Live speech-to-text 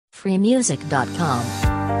freemusic.com.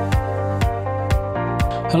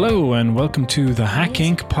 Hello and welcome to the Hack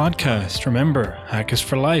Inc. podcast. Remember, hack is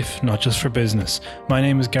for life, not just for business. My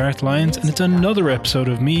name is Gareth Lyons and it's another episode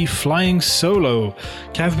of me flying solo.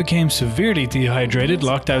 Cav became severely dehydrated,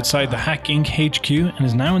 locked outside the Hack Inc. HQ and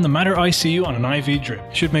is now in the Matter ICU on an IV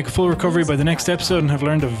drip. Should make a full recovery by the next episode and have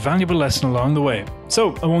learned a valuable lesson along the way.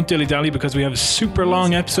 So, I won't dilly-dally because we have a super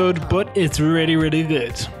long episode, but it's really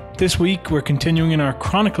good. This week we're continuing in our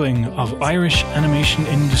chronicling of Irish animation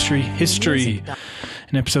industry history.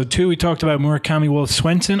 In episode 2, we talked about Murakami Wolf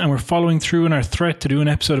Swenson, and we're following through in our threat to do an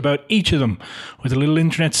episode about each of them. With a little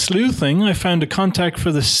internet sleuthing, I found a contact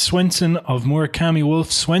for the Swenson of Murakami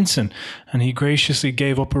Wolf Swenson, and he graciously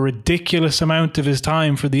gave up a ridiculous amount of his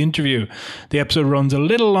time for the interview. The episode runs a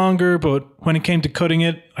little longer, but when it came to cutting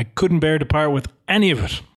it, I couldn't bear to part with any of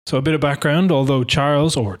it. So a bit of background, although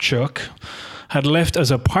Charles, or Chuck, had left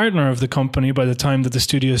as a partner of the company by the time that the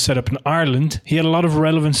studio set up in Ireland, he had a lot of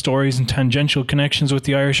relevant stories and tangential connections with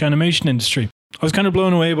the Irish animation industry. I was kind of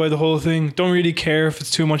blown away by the whole thing. Don't really care if it's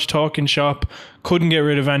too much talk in shop. Couldn't get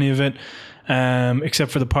rid of any of it.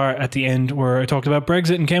 Except for the part at the end where I talked about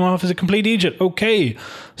Brexit and came off as a complete idiot. Okay,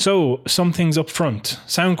 so some things up front.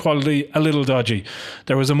 Sound quality, a little dodgy.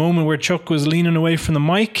 There was a moment where Chuck was leaning away from the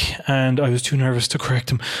mic and I was too nervous to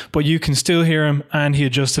correct him, but you can still hear him and he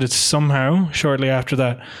adjusted it somehow shortly after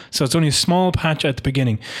that. So it's only a small patch at the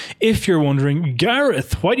beginning. If you're wondering,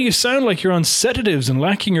 Gareth, why do you sound like you're on sedatives and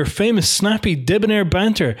lacking your famous snappy debonair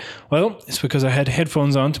banter? Well, it's because I had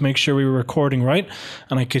headphones on to make sure we were recording right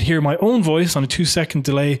and I could hear my own voice on a 2-second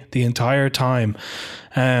delay the entire time.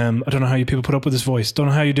 I don't know how you people put up with this voice. Don't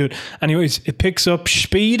know how you do it. Anyways, it picks up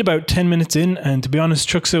speed about 10 minutes in, and to be honest,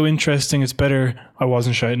 Chuck's so interesting, it's better I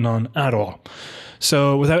wasn't shouting on at all.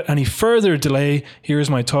 So without any further delay, here's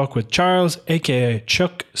my talk with Charles, aka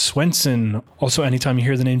Chuck Swenson. Also, anytime you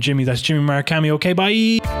hear the name Jimmy, that's Jimmy Murakami. Okay, bye.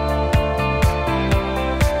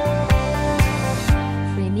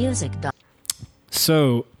 freemusic.com.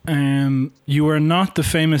 So, you are not the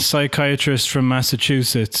famous psychiatrist from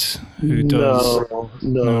Massachusetts who does...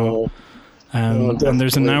 No. And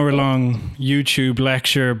there's an hour-long YouTube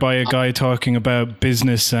lecture by a guy talking about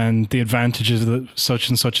business and the advantages of such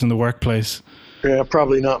and such in the workplace. Yeah,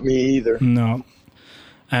 probably not me either. No.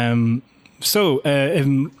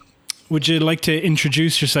 Would you like to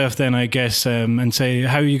introduce yourself then, I guess, and say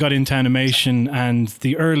how you got into animation and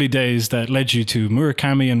the early days that led you to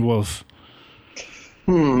Murakami and Wolf?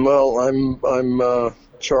 Well, I'm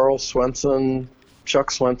Charles Swenson, Chuck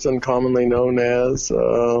Swenson, commonly known as,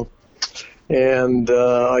 and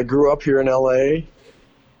I grew up here in L.A.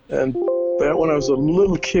 And when I was a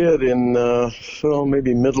little kid in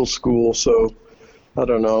maybe middle school, so I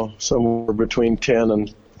don't know, somewhere between 10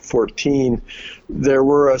 and 14, there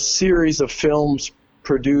were a series of films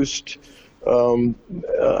produced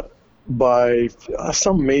by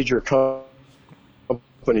some major company,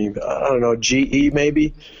 I don't know, GE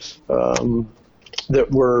maybe, that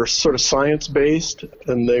were sort of science-based,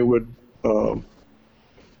 and they would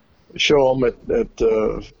show them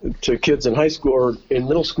to kids in high school or in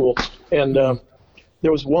middle school. And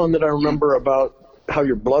there was one that I remember about how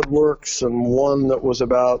your blood works, and one that was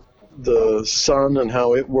about the sun and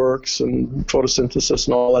how it works, and photosynthesis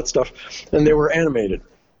and all that stuff. And they were animated.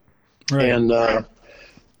 Right.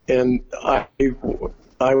 And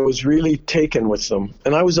I was really taken with them.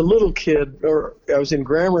 And I was a little kid, or I was in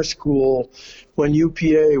grammar school when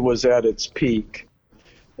UPA was at its peak.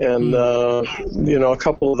 And, a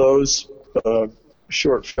couple of those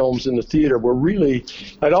short films in the theater were really,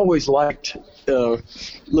 I'd always liked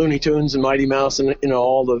Looney Tunes and Mighty Mouse and,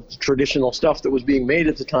 all the traditional stuff that was being made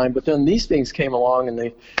at the time. But then these things came along and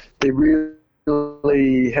they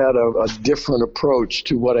really had a different approach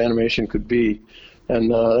to what animation could be.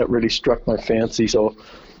 And that really struck my fancy, so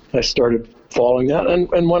I started following that.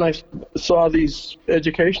 And when I saw these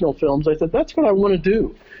educational films, I said, that's what I want to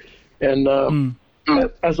do. And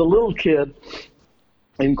as a little kid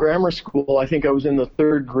in grammar school, I think I was in the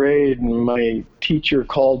 3rd grade, and my teacher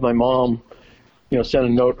called my mom, sent a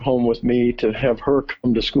note home with me to have her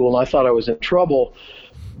come to school. And I thought I was in trouble,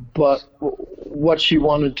 but what she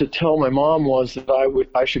wanted to tell my mom was that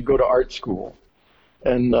I should go to art school.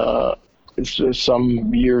 And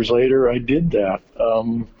some years later, I did that.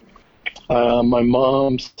 My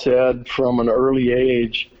mom said from an early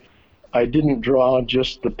age, I didn't draw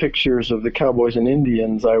just the pictures of the cowboys and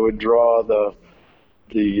Indians. I would draw the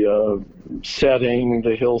setting,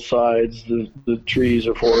 the hillsides, the trees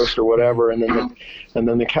or forest or whatever, and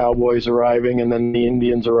then the cowboys arriving, and then the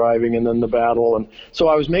Indians arriving, and then the battle. And so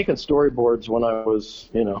I was making storyboards when I was,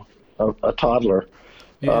 a toddler.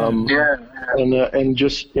 And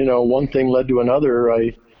just one thing led to another.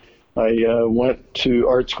 I went to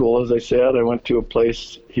art school, as I said. I went to a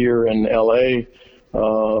place here in L.A.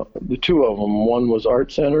 The two of them. One was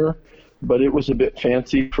Art Center, but it was a bit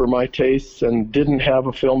fancy for my tastes and didn't have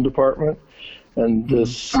a film department. And the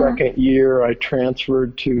second year, I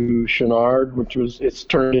transferred to Chenard, it's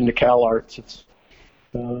turned into Cal Arts. It's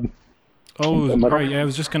right. Yeah, I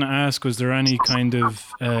was just going to ask, was there any kind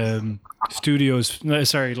of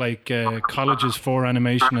colleges for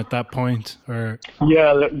animation at that point? Or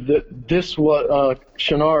yeah, this was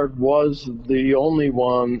Chenard was the only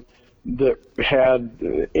one that had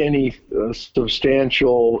any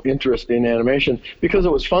substantial interest in animation because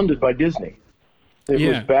it was funded by Disney. It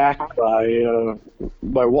was backed by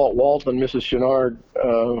Walt. Walt and Mrs. Chenard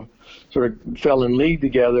sort of fell in league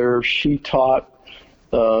together. She taught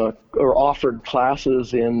or offered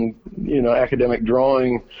classes in academic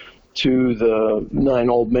drawing to the 9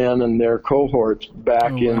 old men and their cohorts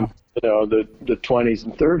back in the 20s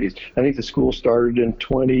and 30s. I think the school started in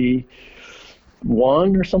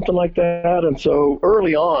 21 or something like that. And so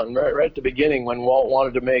early on, right at the beginning, when Walt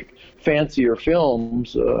wanted to make fancier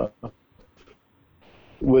films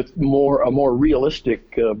with a more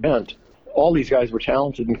realistic bent, all these guys were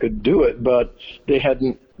talented and could do it, but they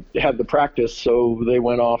hadn't had the practice, so they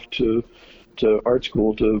went off to art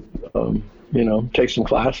school to take some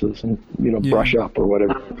classes and brush up or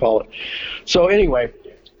whatever you call it. So anyway,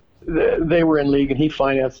 they were in league and he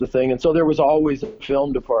financed the thing, and so there was always a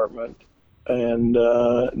film department. And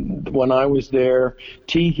when I was there,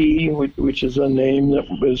 Teehee, which is a name that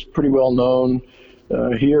was pretty well known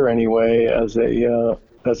here anyway as a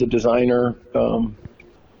designer.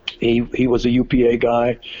 He was a UPA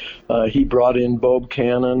guy. He brought in Bob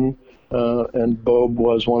Cannon, and Bob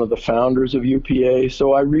was one of the founders of UPA.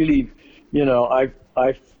 So I really, I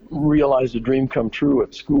realized a dream come true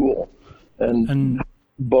at school. And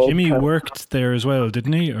Bob Jimmy worked there as well,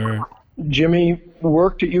 didn't he? Or Jimmy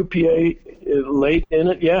worked at UPA late in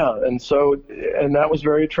it, yeah. And that was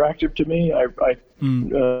very attractive to me.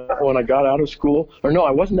 When I got out of school, or no,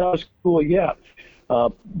 I wasn't out of school yet.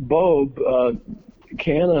 Bob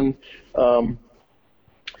Cannon,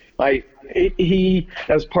 he,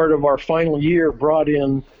 as part of our final year, brought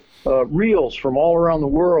in reels from all around the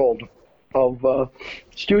world of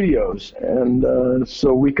studios, and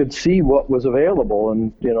so we could see what was available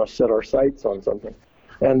and set our sights on something.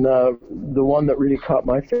 And the one that really caught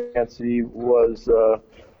my fancy was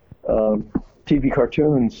TV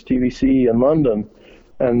Cartoons, TVC in London,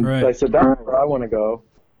 and I said, that's where I want to go.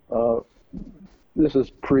 This is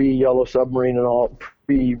pre-Yellow Submarine and all,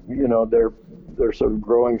 their sort of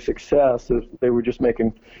growing success. They were just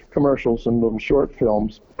making commercials and little short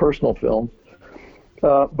films, personal films.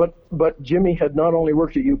 But Jimmy had not only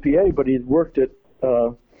worked at UPA, but he'd worked at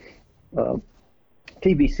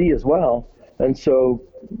TVC as well. And so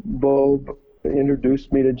Bob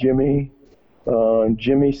introduced me to Jimmy.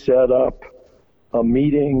 Jimmy set up a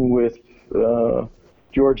meeting with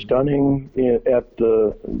George Dunning at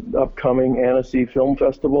the upcoming Annecy Film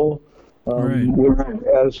Festival. Which,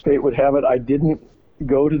 as fate would have it, I didn't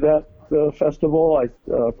go to that festival.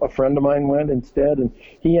 A friend of mine went instead, and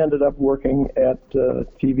he ended up working at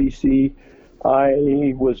TVC.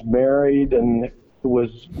 I was married, and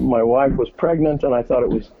my wife was pregnant, and I thought it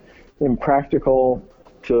was impractical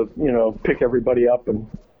to pick everybody up and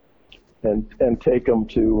take them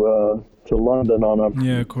to London on a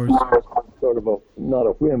of course, sort of not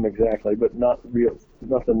a whim exactly, but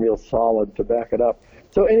nothing real solid to back it up.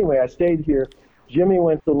 So anyway, I stayed here. Jimmy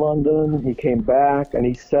went to London. He came back and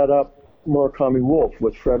he set up Murakami Wolf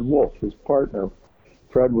with Fred Wolf, his partner.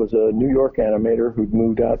 Fred was a New York animator who'd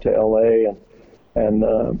moved out to L.A. and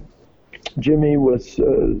Jimmy was.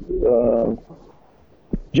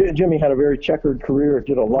 Jimmy had a very checkered career.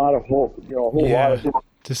 Did a lot of lot of,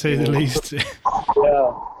 to say the least.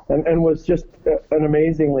 Yeah, and was just an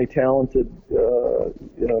amazingly talented,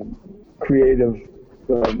 creative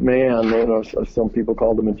man. Some people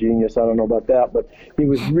called him a genius. I don't know about that, but he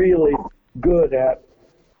was really good at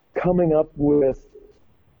coming up with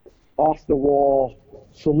off-the-wall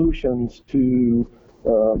solutions to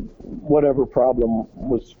whatever problem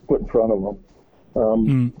was put in front of him.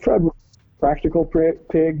 Fred was a practical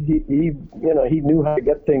pig. He knew how to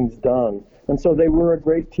get things done, and so they were a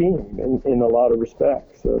great team in a lot of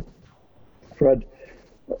respects. Fred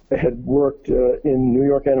had worked in New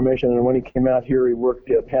York Animation, and when he came out here, he worked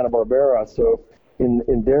at Hanna-Barbera. So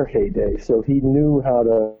in their heyday, so he knew how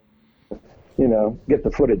to, get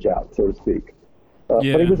the footage out, so to speak. But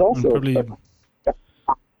he was also a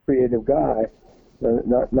creative guy.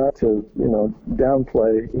 Not to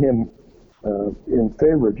downplay him in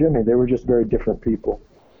favor of Jimmy. They were just very different people.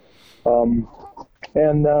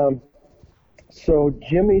 So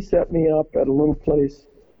Jimmy set me up at a little place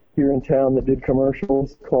here in town that did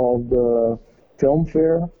commercials called Film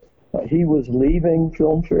Fair. He was leaving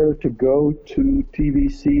Film Fair to go to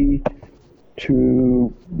TVC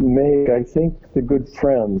to make, I think, The Good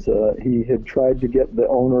Friends. He had tried to get the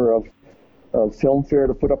owner of Film Fair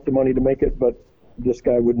to put up the money to make it, but this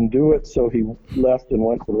guy wouldn't do it, so he left and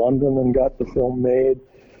went to London and got the film made,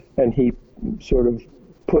 and he sort of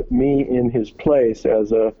put me in his place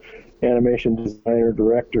as a animation designer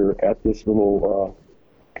director at this little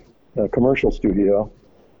commercial studio.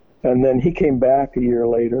 And then he came back a year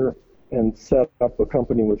later and set up a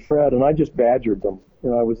company with Fred, and I just badgered them.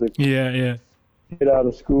 I was a kid out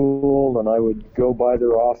of school, and I would go by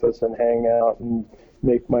their office and hang out and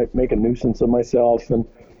make a nuisance of myself, and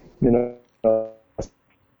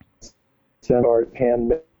send art,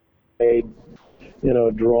 handmade,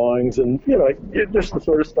 drawings, and just the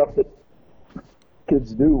sort of stuff that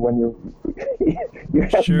kids do when you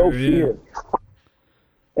have no fear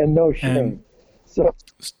and no shame. So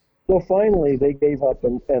finally they gave up,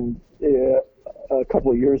 and a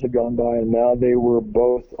couple of years had gone by, and now they were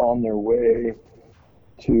both on their way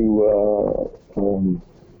to an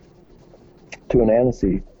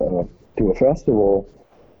Annecy, to a festival,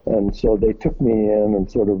 and so they took me in and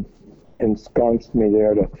sort of ensconced me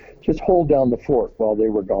there to just hold down the fort while they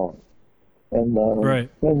were gone, and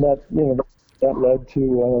and that that led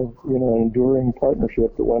to an enduring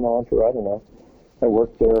partnership that went on for, I don't know, I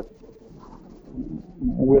worked there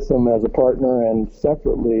with them as a partner and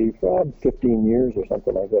separately for 15 years or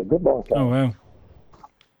something like that. Good long time. Oh wow.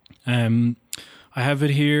 I have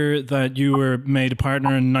it here that you were made a partner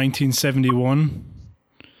in 1971.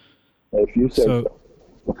 If you say so.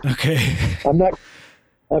 Okay. I'm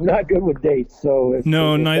not good with dates, so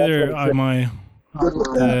neither am I.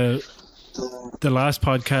 The last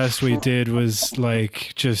podcast we did was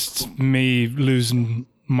like just me losing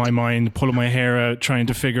my mind, pulling my hair out, trying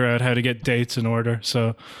to figure out how to get dates in order.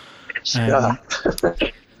 So, so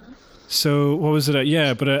what was it?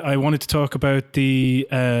 Yeah, but I wanted to talk about the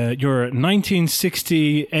your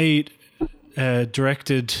 1968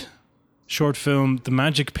 directed short film, The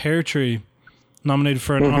Magic Pear Tree, nominated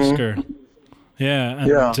for an Oscar. Yeah,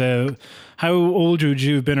 and how old would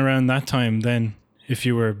you have been around that time then? If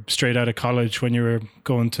you were straight out of college when you were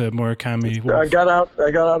going to Murakami? I got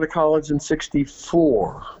out of college in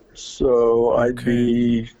 '64, so I'd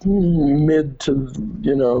be mid to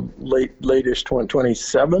late-ish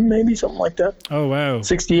 27, maybe something like that. Oh wow!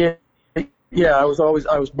 68. Yeah, I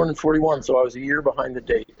was born in '41, so I was a year behind the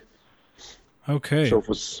date. Okay. So if it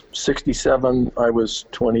was '67, I was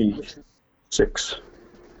 26.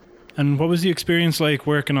 And what was the experience like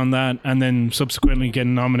working on that and then subsequently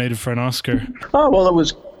getting nominated for an Oscar? Oh, well, it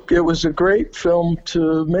was a great film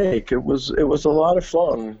to make. It was a lot of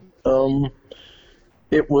fun.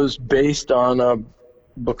 It was based on a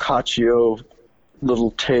Boccaccio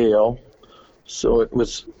little tale, so it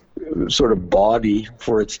was sort of bawdy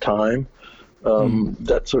for its time.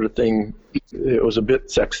 That sort of thing. It was a bit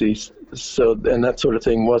sexy. So, and that sort of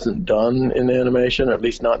thing wasn't done in animation, at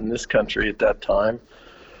least not in this country at that time.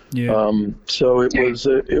 Yeah. So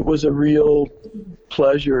it was a real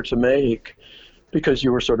pleasure to make, because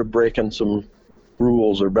you were sort of breaking some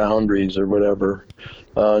rules or boundaries or whatever.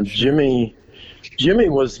 Jimmy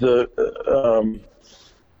was the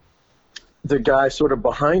guy sort of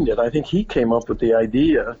behind it. I think he came up with the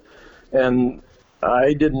idea, and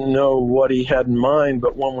I didn't know what he had in mind.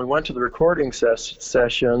 But when we went to the recording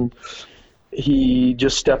session, he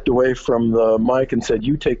just stepped away from the mic and said,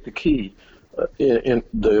 "You take the key." In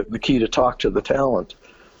the key to talk to the talent,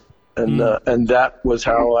 and that was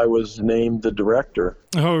how I was named the director.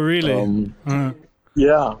 Oh, really?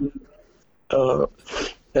 Yeah.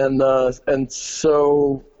 And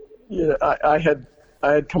so I had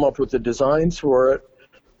come up with the designs for it,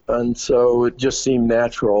 and so it just seemed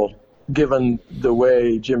natural, given the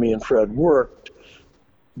way Jimmy and Fred worked,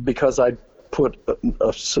 because I'd put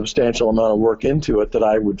a substantial amount of work into it, that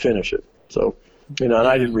I would finish it. So. And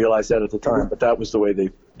I didn't realize that at the time, but that was the way they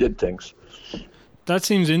did things. That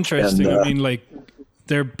seems interesting. I mean, like,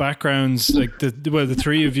 their backgrounds, like the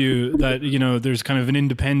three of you, that, there's kind of an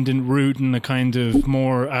independent route and a kind of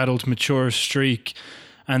more adult, mature streak.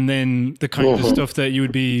 And then the kind of stuff that you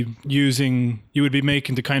would be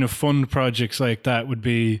making to kind of fund projects like that would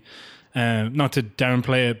be, not to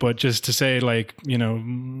downplay it, but just to say, like, the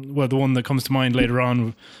one that comes to mind later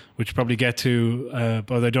on, which probably get to,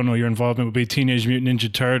 but I don't know your involvement, would be Teenage Mutant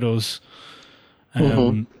Ninja Turtles.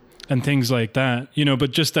 and things like that,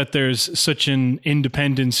 but just that there's such an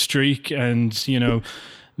independent streak and,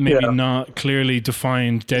 maybe not clearly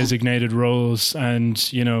defined designated roles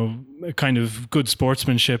and, kind of good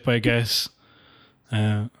sportsmanship, I guess.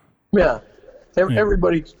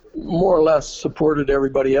 Everybody more or less supported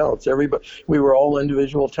everybody else. We were all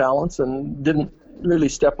individual talents and didn't really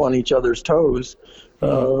step on each other's toes.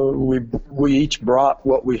 We each brought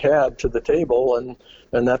what we had to the table,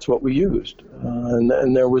 and that's what we used.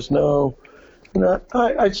 And there was no,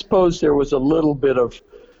 I suppose there was a little bit of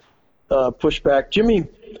pushback. Jimmy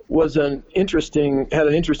had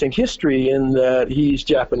an interesting history in that he's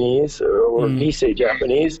Japanese, or Nisei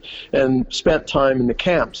Japanese, and spent time in the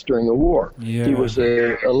camps during the war. Yeah. He was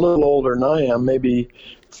a little older than I am, maybe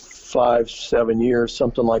 5-7 years,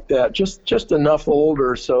 something like that. Just enough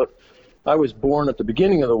older so I was born at the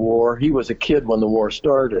beginning of the war. He was a kid when the war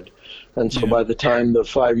started. And so by the time the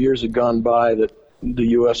 5 years had gone by that the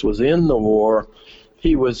U.S. was in the war,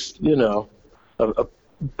 he was, a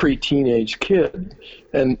pre-teenage kid.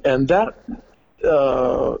 And that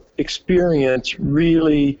experience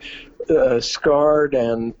really scarred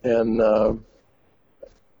and I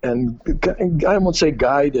won't say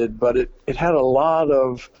guided, but it had a lot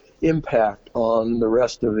of impact on the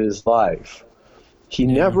rest of his life. He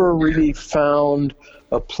never really found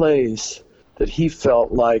a place that he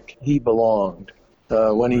felt like he belonged.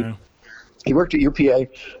 When he worked at UPA,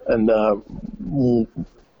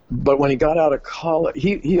 but when he got out of college,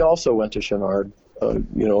 he also went to Chouinard, a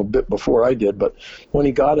bit before I did. But when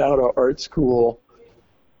he got out of art school,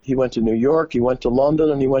 he went to New York, he went to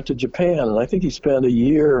London, and he went to Japan. And I think he spent a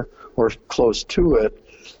year or close to it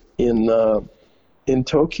in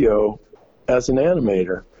Tokyo as an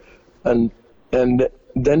animator. And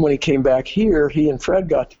then when he came back here, he and Fred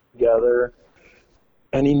got together,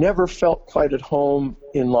 and he never felt quite at home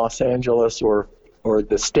in Los Angeles or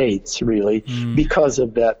the States, really, because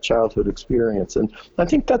of that childhood experience. And I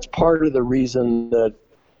think that's part of the reason that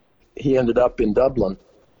he ended up in Dublin,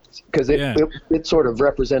 because it sort of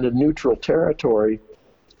represented neutral territory.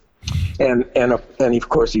 And of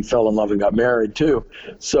course he fell in love and got married too.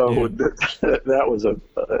 So that was a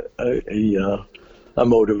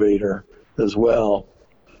motivator as well.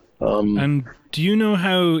 And do you know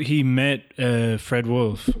how he met Fred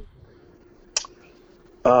Wolf?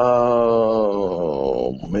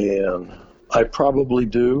 Oh man, I probably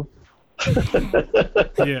do.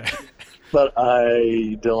 But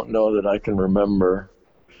I don't know that I can remember.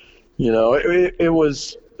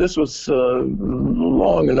 This was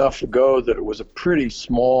long enough ago that it was a pretty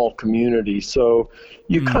small community, so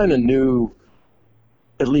you kind of knew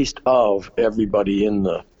at least of everybody in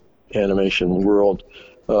the animation world.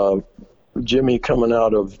 Jimmy, coming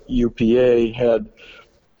out of UPA, had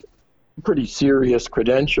pretty serious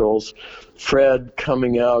credentials. Fred,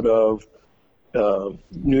 coming out of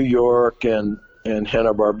New York and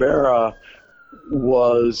Hanna-Barbera,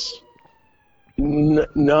 was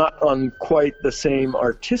not on quite the same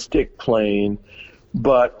artistic plane,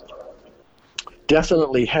 but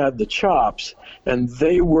definitely had the chops, and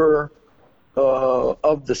they were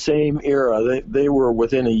of the same era. They were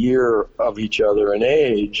within a year of each other in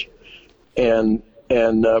age, and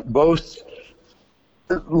both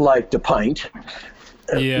liked a pint.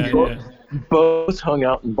 Both hung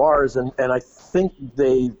out in bars, and I think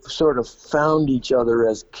they sort of found each other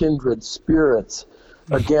as kindred spirits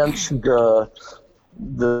against the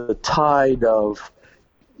tide of,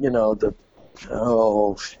 I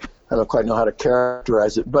don't quite know how to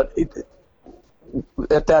characterize it, but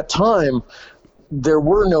at that time, there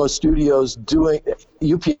were no studios doing.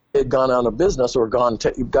 UP had gone out of business or got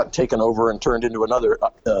taken over and turned into another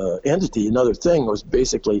entity. Another thing was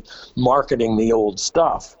basically marketing the old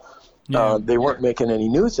stuff. They weren't making any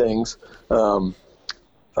new things. Warner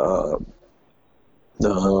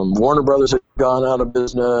Brothers had gone out of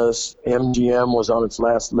business. MGM was on its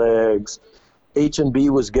last legs. H&B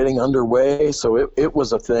was getting underway, so it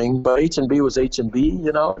was a thing. But H&B was H&B,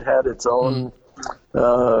 it had its own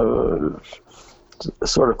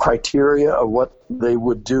sort of criteria of what they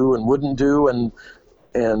would do and wouldn't do, and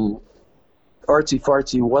artsy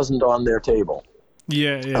fartsy wasn't on their table.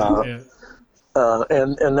 And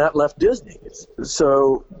that left Disney.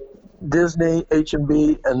 So Disney,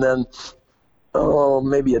 H&B, and then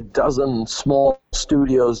maybe a dozen small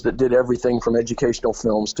studios that did everything from educational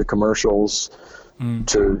films to commercials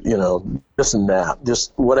to this and that.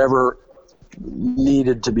 Just whatever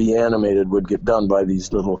needed to be animated would get done by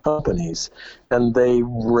these little companies, and they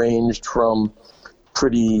ranged from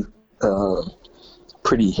pretty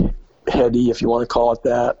heady, if you want to call it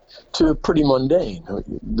that, to pretty mundane,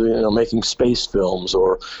 making space films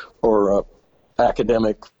or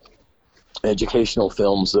academic educational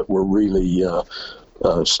films that were really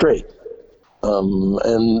straight.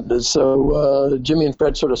 And so Jimmy and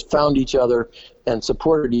Fred sort of found each other and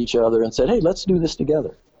supported each other and said, "Hey, let's do this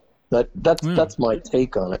together." That's my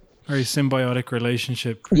take on it. Very symbiotic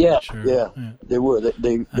relationship. Yeah. They were.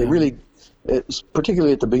 They really,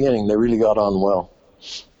 particularly at the beginning, they really got on well.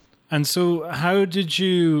 And so how did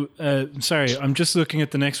you, sorry, I'm just looking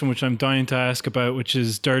at the next one, which I'm dying to ask about, which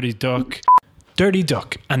is Dirty Duck. Dirty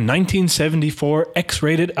Duck, a 1974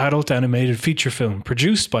 X-rated adult animated feature film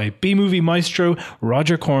produced by B-movie maestro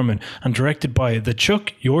Roger Corman and directed by the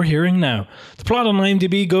Chuck you're hearing now. The plot on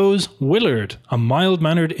IMDb goes, Willard, a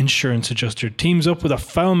mild-mannered insurance adjuster, teams up with a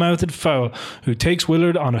foul-mouthed fowl who takes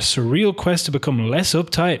Willard on a surreal quest to become less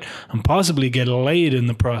uptight and possibly get laid in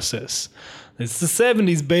the process. It's the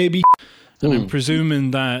 70s, baby. And I'm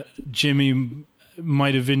presuming that Jimmy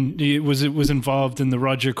might have been, was involved in the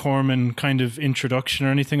Roger Corman kind of introduction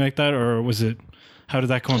or anything like that, or was it, how did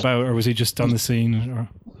that come about, or was he just on the scene? Or?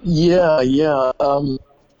 Yeah.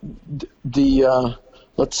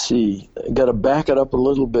 Let's see, got to back it up a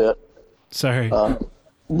little bit. Sorry. I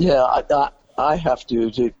have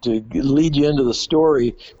to lead you into the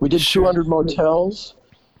story. We did 200 Motels.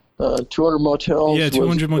 200 Motels. Yeah,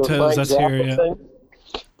 200 Motels. That's Zappa here. Yeah. Thing.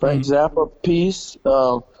 Frank Zappa piece.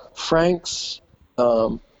 Frank's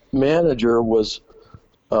manager was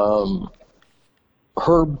Herb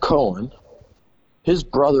Cohen. His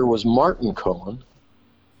brother was Martin Cohen.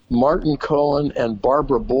 Martin Cohen and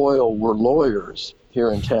Barbara Boyle were lawyers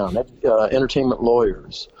here in town, entertainment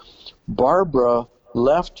lawyers. Barbara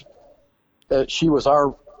left, she was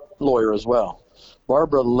our lawyer as well.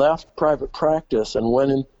 Barbara left private practice and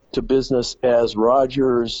went into business as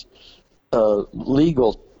Roger's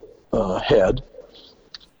legal head,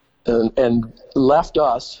 and left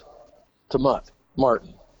us to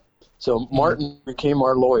Martin. So Martin became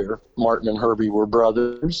our lawyer. Martin and Herbie were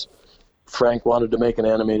brothers. Frank wanted to make an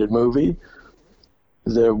animated movie.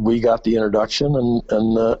 We got the introduction,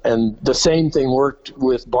 and the same thing worked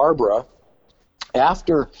with Barbara.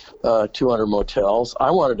 After 200 Motels,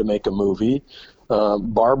 I wanted to make a movie.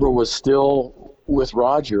 Barbara was still with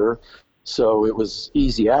Roger, so it was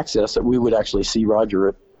easy access that we would actually see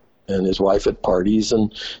Roger and his wife at parties,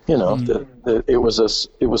 and it was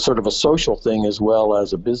sort of a social thing as well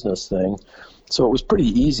as a business thing. So it was pretty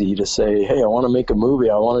easy to say, hey, I want to make a movie.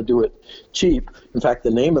 I want to do it cheap. In fact,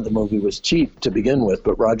 the name of the movie was Cheap to begin with,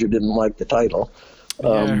 but Roger didn't like the title.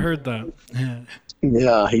 I heard that.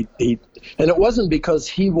 Yeah, he and it wasn't because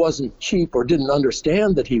he wasn't cheap or didn't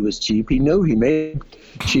understand that he was cheap. He knew he made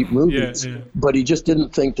cheap movies, but he just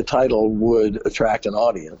didn't think the title would attract an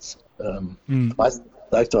audience.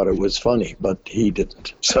 I thought it was funny, but he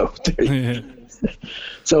didn't. So,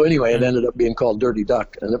 so anyway, it ended up being called Dirty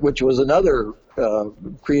Duck, which was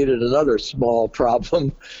created another small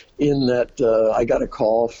problem in that I got a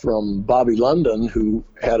call from Bobby London, who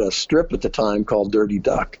had a strip at the time called Dirty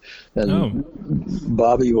Duck. And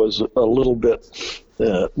Bobby was a little bit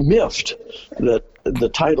miffed that the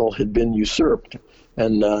title had been usurped.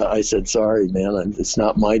 And I said, sorry, man, it's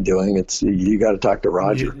not my doing. You got to talk to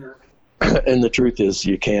Roger. Yeah. And the truth is,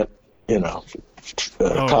 you can't,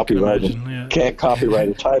 copyright can't copyright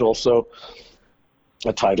a title. So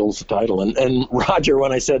a title's a title. And Roger,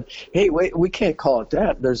 when I said, hey, wait, we can't call it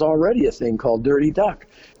that. There's already a thing called Dirty Duck.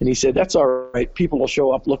 And he said, that's all right. People will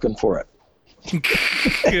show up looking for it.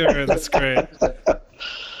 Yeah, that's great.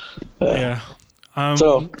 Yeah.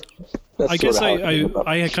 So I guess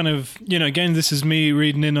I kind of, again, this is me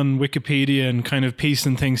reading in on Wikipedia and kind of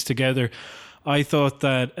piecing things together. I thought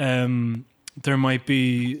that there might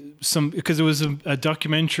be some, because there was a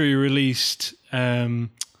documentary released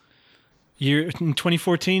in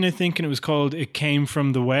 2014, I think, and it was called "It Came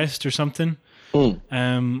from the West" or something.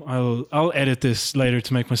 I'll edit this later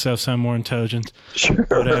to make myself sound more intelligent. Sure.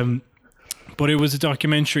 But it was a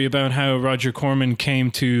documentary about how Roger Corman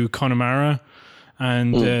came to Connemara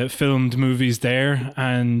and filmed movies there,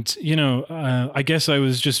 and I guess I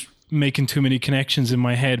was just making too many connections in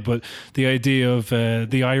my head, but the idea of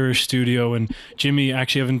the Irish studio, and Jimmy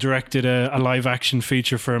actually having directed a live action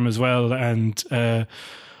feature for him as well, and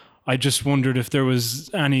I just wondered if there was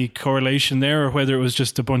any correlation there, or whether it was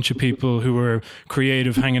just a bunch of people who were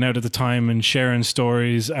creative hanging out at the time and sharing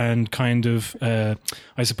stories and kind of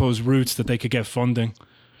I suppose routes that they could get funding.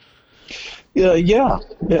 Yeah,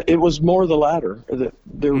 it was more the latter.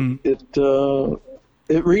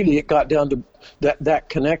 It got down to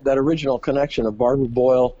that original connection of Barbara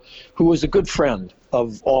Boyle, who was a good friend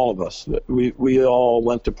of all of us. We all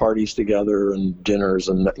went to parties together and dinners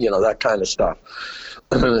and that kind of stuff.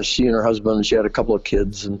 She and her husband, she had a couple of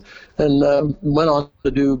kids, and went on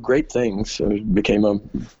to do great things. Became a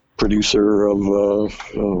producer of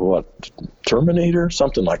Terminator,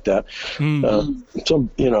 something like that. Some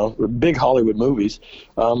big Hollywood movies.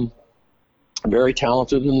 Very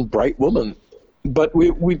talented and bright woman, but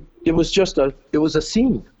it was a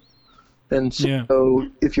scene. And so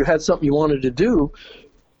if you had something you wanted to do,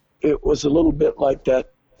 it was a little bit like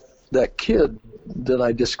that kid that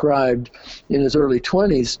I described in his early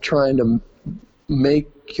 20s trying to make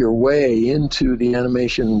your way into the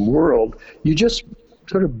animation world. You just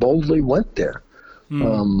sort of boldly went there.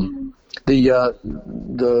 The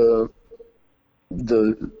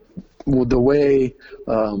way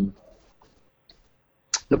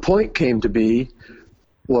the point came to be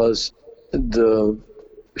was the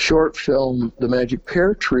short film, The Magic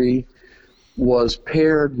Pear Tree, was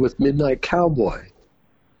paired with Midnight Cowboy.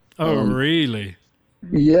 Oh, really?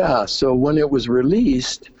 Yeah, so when it was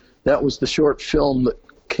released, that was the short film that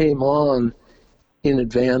came on in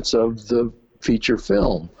advance of the feature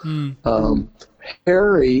film.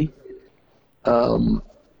 Harry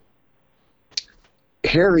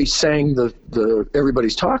sang the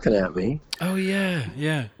Everybody's Talking at Me. Oh, yeah.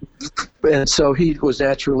 And so he was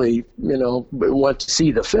naturally, went to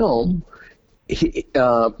see the film.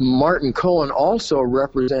 Martin Cohen also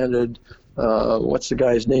represented, what's the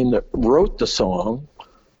guy's name that wrote the song?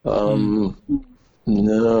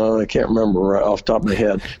 No, I can't remember right off the top of my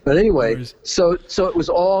head. But anyway, so it was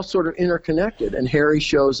all sort of interconnected. And Harry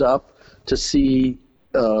shows up to see,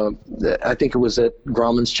 I think it was at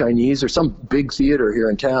Grauman's Chinese or some big theater here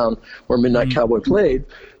in town where Midnight Cowboy played.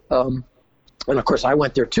 And of course, I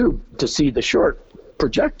went there too to see the short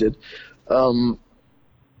projected, and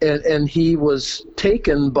he was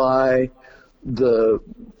taken by the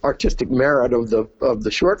artistic merit of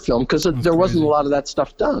the short film because there wasn't a lot of that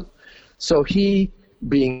stuff done. So he,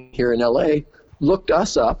 being here in L.A., looked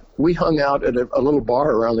us up. We hung out at a little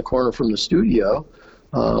bar around the corner from the studio.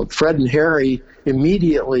 Fred and Harry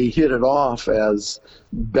immediately hit it off as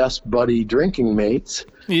best buddy drinking mates.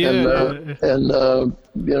 The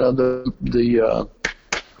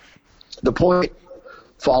point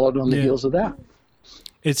followed on the heels of that.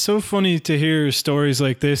 It's so funny to hear stories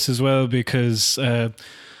like this as well because I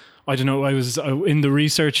don't know, I was in the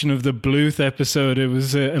researching of the Bluth episode, it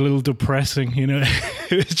was a little depressing, it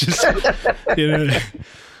was just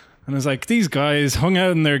and I was like, these guys hung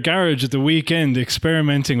out in their garage at the weekend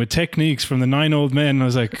experimenting with techniques from the 9 Old Men. And I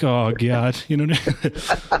was like, oh, God,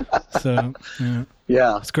 So,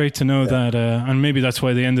 yeah. It's great to know that. And maybe that's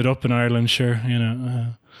why they ended up in Ireland, sure,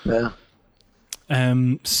 Yeah.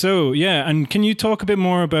 So, yeah, and can you talk a bit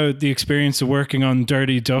more about the experience of working on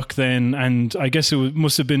Dirty Duck then? And I guess it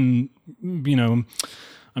must have been,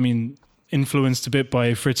 influenced a bit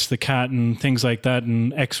by Fritz the Cat and things like that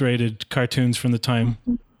and X-rated cartoons from the time.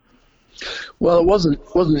 Well, it wasn't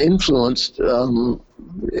influenced,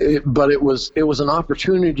 but it was an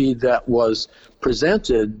opportunity that was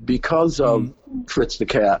presented because of Fritz the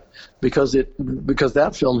Cat, because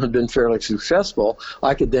that film had been fairly successful.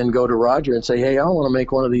 I could then go to Roger and say, hey, I want to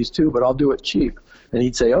make one of these too, but I'll do it cheap, and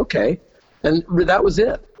he'd say, okay, and that was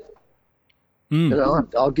it.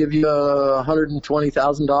 I'll give you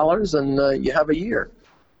 $120,000, and you have a year.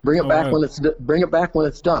 Bring it back when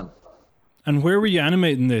it's done. And where were you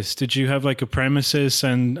animating this? Did you have like a premises,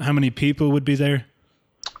 and how many people would be there?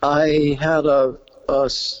 I had a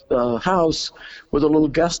house with a little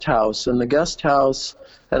guest house, and the guest house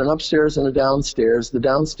had an upstairs and a downstairs. The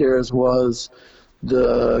downstairs was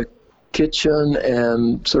the kitchen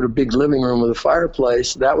and sort of big living room with a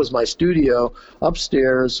fireplace. That was my studio.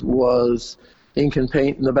 Upstairs was ink and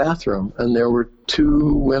paint in the bathroom, and there were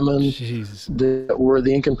 2 women that were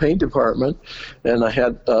the ink and paint department, and I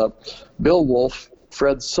had Bill Wolf,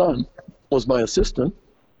 Fred's son, was my assistant,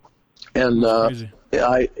 and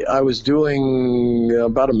I was doing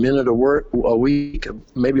about a minute of work a week,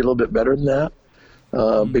 maybe a little bit better than that,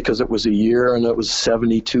 because it was a year and it was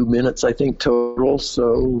 72 minutes I think total.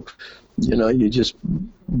 So you just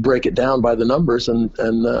break it down by the numbers, and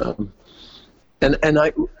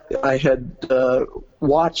I had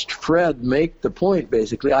watched Fred make the point,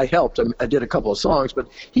 basically. I helped. I did a couple of songs, but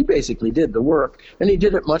he basically did the work, and he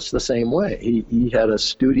did it much the same way. He had a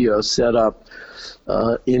studio set up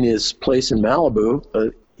in his place in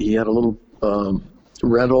Malibu. He had a little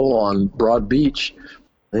rental on Broad Beach.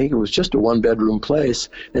 I think it was just a 1-bedroom place,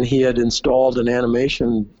 and he had installed an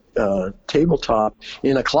animation tabletop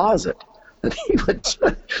in a closet. And he would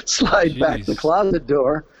slide back the closet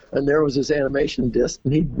door, and there was his animation disc,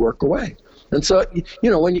 and he'd work away. And so,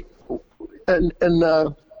 when you, and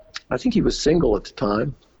I think he was single at the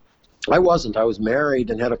time. I wasn't. I was married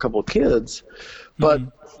and had a couple of kids. But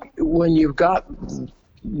when you've got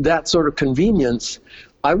that sort of convenience,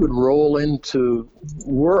 I would roll into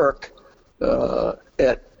work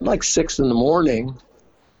at like 6 a.m.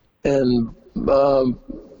 and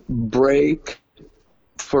break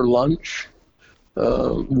for lunch,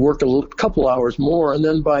 work a couple hours more, and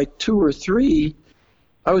then by 2 or 3,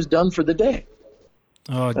 I was done for the day.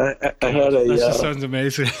 Oh, I had a. That just sounds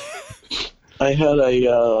amazing. I had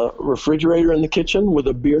a refrigerator in the kitchen with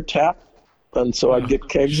a beer tap, and so I'd get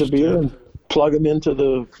kegs of beer and plug them into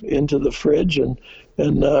the fridge, and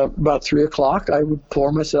about 3 o'clock I would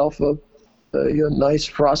pour myself a nice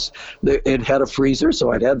frost. It had a freezer,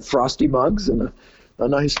 so I'd had frosty mugs and a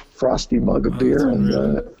nice frosty mug of beer,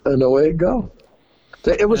 and away it go.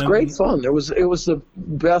 It was great fun. It was the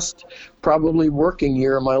best probably working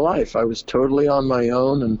year of my life. I was totally on my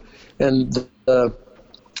own, and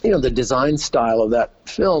the design style of that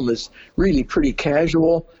film is really pretty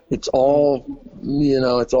casual. It's all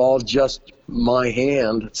it's all just my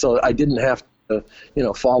hand, so I didn't have to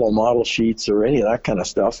follow model sheets or any of that kind of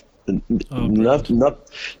stuff. Nothing.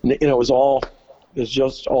 It was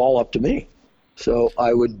just all up to me. So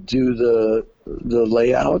I would do the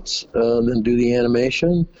layouts, then do the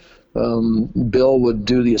animation. Bill would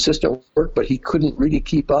do the assistant work, but he couldn't really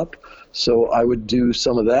keep up, so I would do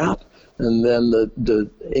some of that, and then the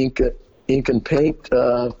ink and paint.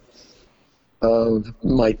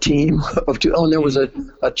 My team of two. Oh, and there was a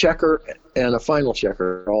checker and a final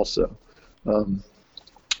checker also.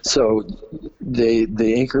 So the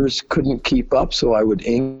inkers couldn't keep up, so I would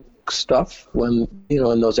ink stuff when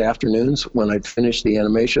in those afternoons when I'd finish the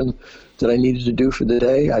animation that I needed to do for the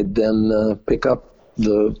day. I'd then pick up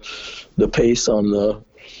the pace on the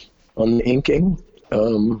inking,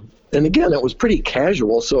 and again it was pretty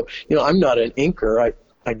casual. So I'm not an inker.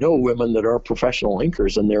 I know women that are professional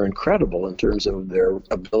inkers, and they're incredible in terms of their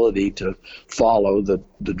ability to follow the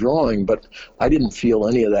drawing, but I didn't feel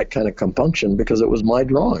any of that kind of compunction because it was my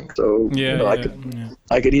drawing. So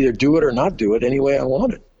I could either do it or not do it any way I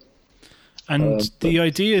wanted. And the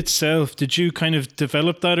idea itself, did you kind of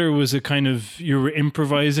develop that, or was it kind of you were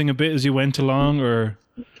improvising a bit as you went along, or?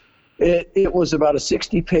 It was about a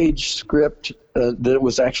 60-page script that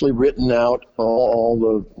was actually written out. All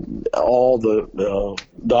the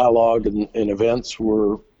dialogue and events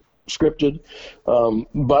were scripted,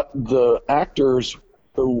 but the actors,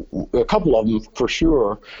 a couple of them for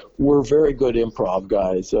sure, were very good improv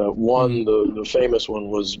guys. One, the famous one,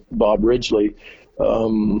 was Bob Ridgely,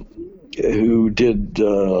 who did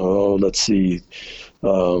that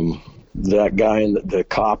guy in the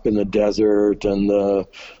cop in the desert, and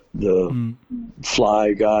the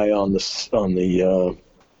fly guy on the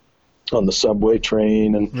subway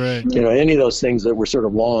train, and any of those things that were sort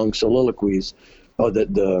of long soliloquies.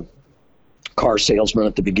 The car salesman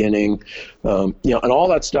at the beginning, and all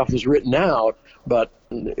that stuff was written out, but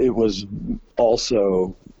it was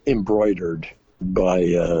also embroidered by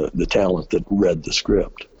the talent that read the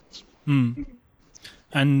script.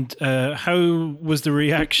 And how was the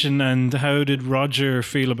reaction, and how did Roger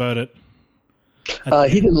feel about it?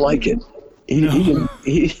 He didn't like it. He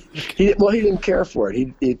didn't care for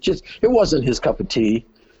it. It wasn't his cup of tea.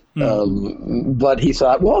 But he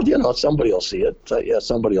thought, well, somebody will see it. So,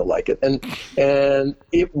 somebody will like it. And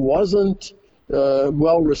it wasn't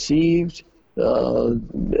well received.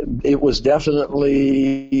 It was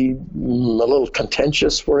definitely a little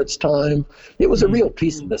contentious for its time. It was a real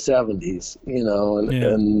piece of the 70s,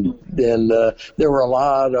 and there were a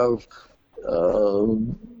lot of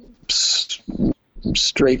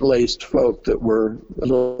straight-laced folk that were a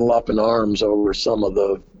little up in arms over some of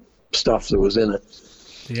the stuff that was in it.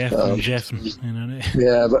 Jeff,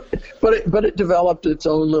 Yeah, but it developed its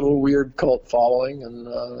own little weird cult following, and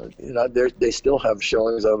they still have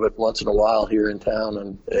showings of it once in a while here in town,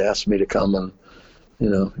 and they asked me to come and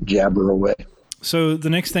jabber away. So the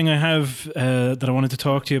next thing I have that I wanted to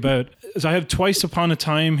talk to you about is I have Twice Upon a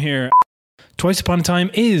Time here. Twice Upon a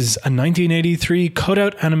Time is a 1983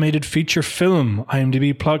 cutout animated feature film.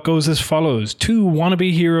 IMDb plot goes as follows. 2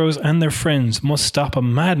 wannabe heroes and their friends must stop a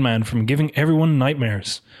madman from giving everyone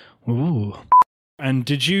nightmares. Ooh. And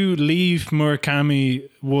did you leave Murakami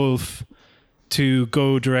Wolf to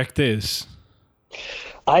go direct this?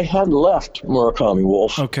 I had left Murakami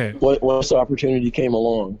Wolf. Okay. Once the opportunity came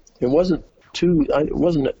along. It wasn't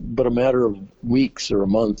but a matter of weeks or a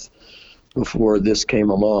month before this came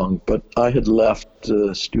along, but I had left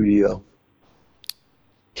the studio.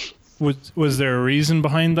 Was there a reason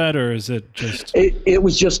behind that, or is it just? It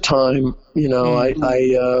was just time.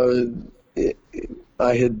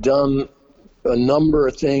 I had done a number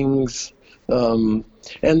of things, and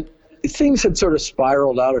things had sort of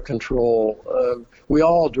spiraled out of control. We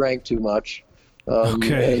all drank too much,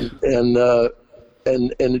 Okay. and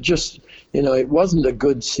it just, it wasn't a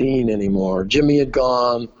good scene anymore. Jimmy had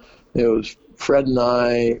gone. It was Fred and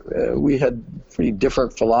I. We had pretty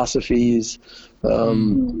different philosophies,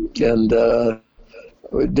 and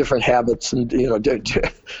different habits, and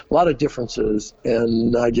a lot of differences.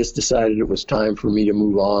 And I just decided it was time for me to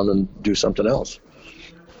move on and do something else.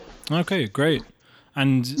 Okay, great.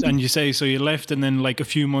 And you say, so you left, and then like a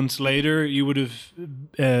few months later, you would have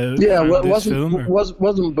Well, this film?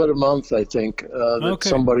 wasn't but a month, I think, that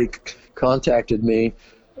somebody contacted me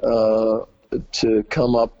to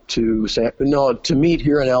come up to to meet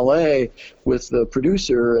here in LA with the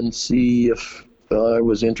producer and see if I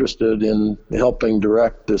was interested in helping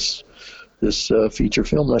direct this feature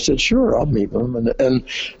film. And I said, sure, I'll meet him. And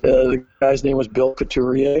the guy's name was Bill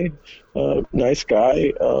Couturier, nice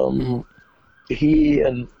guy. He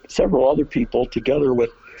and several other people, together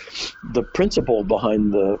with the principal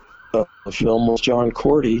behind the film, was John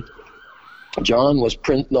Cordy. John was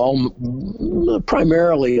primarily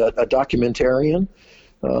a documentarian,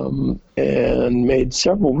 and made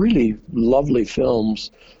several really lovely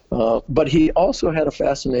films. But he also had a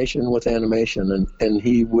fascination with animation, and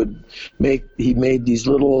he made these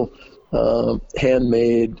little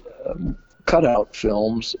handmade cutout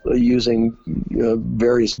films using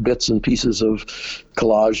various bits and pieces of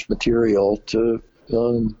collage material to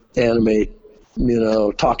animate,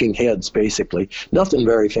 talking heads, basically. Nothing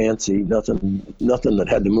very fancy, nothing that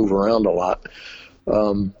had to move around a lot.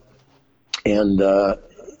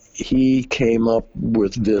 He came up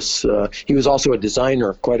with this. He was also a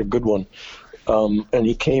designer, quite a good one, and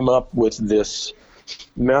he came up with this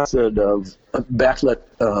method of backlit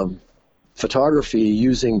photography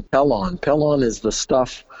using Pellon. Pellon is the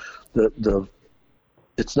stuff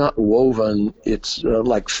it's not woven, it's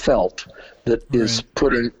like felt that is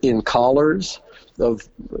put in collars of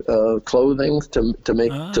clothing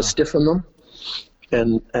to stiffen them,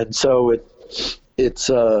 and so it's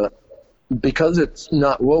because it's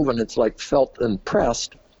not woven, it's like felt and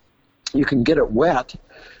pressed. You can get it wet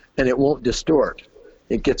and it won't distort.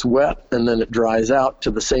 It gets wet and then it dries out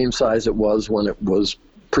to the same size it was when it was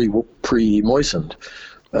pre-moistened.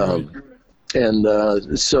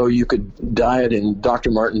 And so you could dye it in Dr.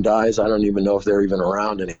 Martin dyes. I don't even know if they're even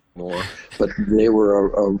around anymore, but they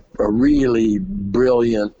were a really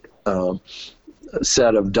brilliant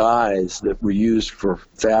set of dyes that were used for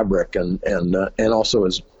fabric and also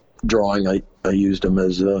as drawing. I used them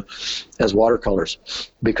as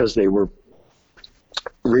watercolors because they were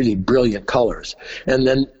really brilliant colors. And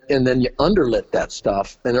then you underlit that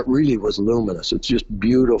stuff, and it really was luminous. It's just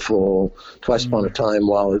beautiful. Twice Upon a Time,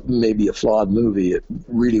 while it may be a flawed movie, it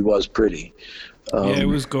really was pretty. It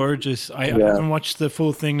was gorgeous. I haven't watched the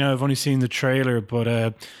full thing now. I've only seen the trailer, but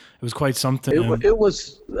it was quite something. It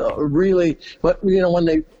was really, but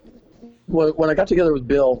when I got together with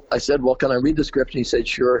Bill, I said, well, can I read the script? And he said,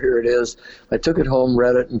 sure, here it is. I took it home,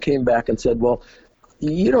 read it, and came back and said, well,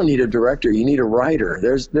 you don't need a director, you need a writer.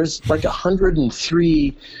 There's like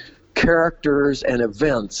 103 characters and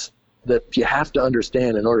events that you have to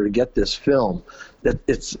understand in order to get this film. That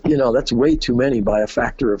it's, that's way too many by a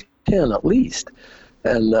factor of 10 at least.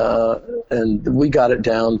 And we got it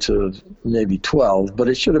down to maybe 12, but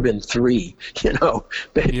it should have been 3.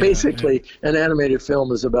 Basically, an animated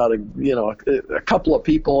film is about a couple of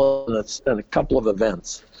people and a couple of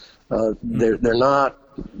events. They're not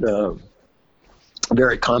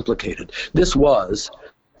very complicated. This was,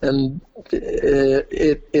 and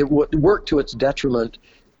it worked to its detriment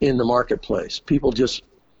in the marketplace. People just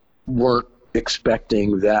weren't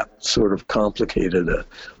expecting that sort of complicated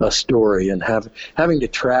a story, and having to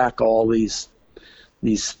track all these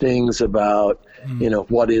things about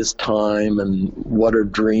what is time and what are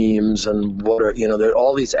dreams and what are there are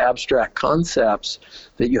all these abstract concepts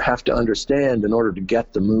that you have to understand in order to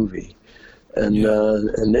get the movie, and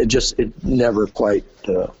it never quite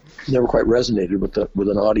resonated with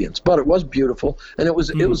an audience. But it was beautiful, and it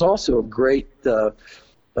was also a great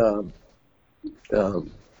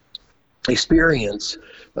experience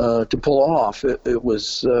to pull off. It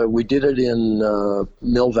was we did it in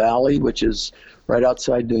Mill Valley, which is right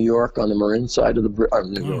outside New York on the Marin side of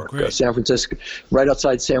the San Francisco, right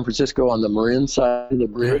outside San Francisco on the Marin side of the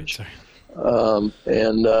bridge.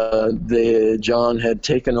 John had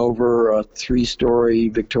taken over a 3-story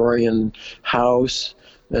Victorian house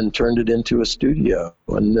and turned it into a studio,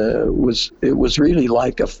 and it was really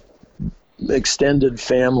like a extended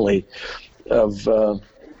family of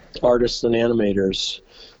artists and animators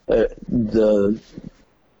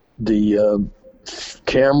the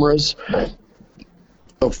cameras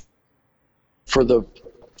for the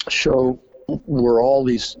show were all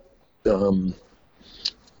these.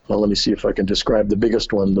 Well, let me see if I can describe the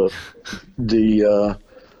biggest one. The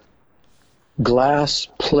glass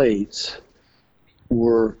plates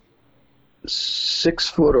were 6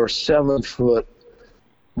 foot or 7 foot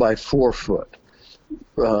by 4 foot,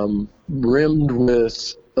 rimmed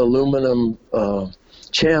with aluminum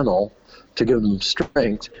channel to give them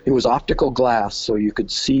strength. It was optical glass, so you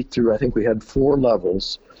could see through. I think we had 4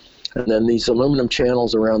 levels, and then these aluminum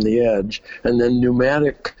channels around the edge, and then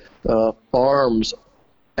pneumatic arms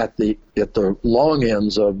at the long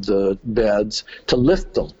ends of the beds to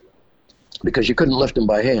lift them, because you couldn't lift them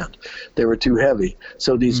by hand; they were too heavy.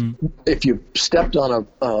 So these, if you stepped on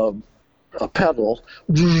a pedal,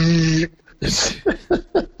 these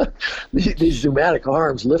pneumatic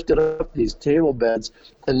arms lifted up these table beds,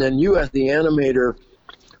 and then you, as the animator,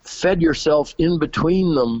 fed yourself in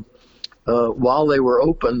between them while they were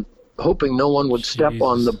open, hoping no one would step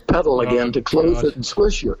on the pedal again to close it and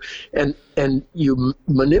squish you. And you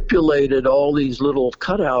manipulated all these little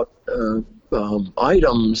cutout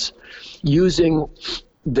items using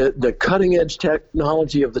the cutting edge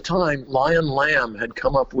technology of the time. Lion Lamb had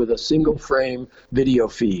come up with a single frame video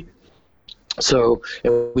feed. So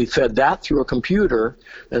we fed that through a computer,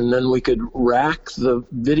 and then we could rack the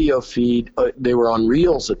video feed. They were on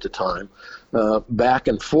reels at the time, back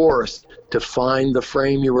and forth to find the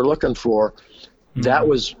frame you were looking for. That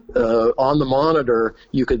was on the monitor.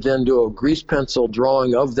 You could then do a grease pencil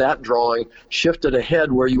drawing of that drawing, shift it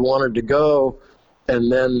ahead where you wanted to go,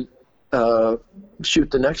 and then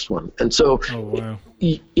shoot the next one. And so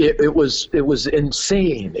it was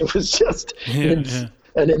insane. It was just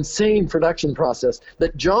an insane production process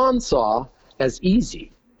that John saw as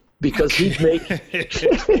easy, because he'd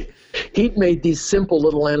made these simple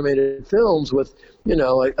little animated films with, you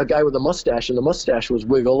know, a guy with a mustache, and the mustache was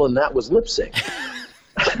Wiggle, and that was lip sync.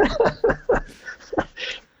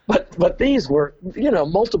 But these were, you know,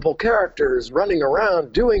 multiple characters running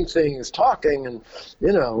around, doing things, talking, and,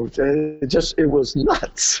 you know, it was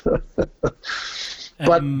nuts.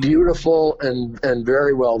 But beautiful and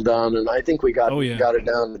very well done. And I think we got it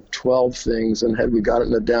down to 12 things, and had we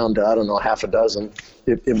gotten it down to, I don't know, half a dozen,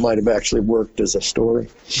 it might have actually worked as a story.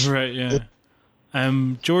 Right, yeah.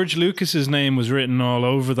 George Lucas's name was written all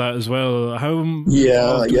over that as well. How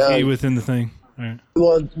involved was he within the thing? Right.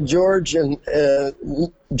 Well, George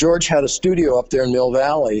had a studio up there in Mill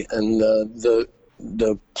Valley, and the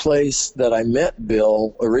place that I met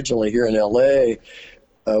Bill originally here in L.A.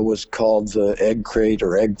 Was called the Egg Crate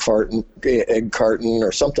or Egg Carton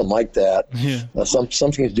or something like that. Yeah.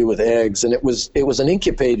 Something to do with eggs, and it was an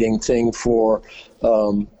incubating thing for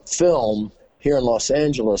film here in Los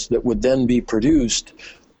Angeles that would then be produced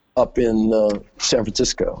up in San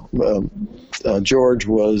Francisco. George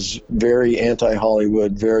was very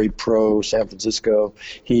anti-Hollywood, very pro-San Francisco.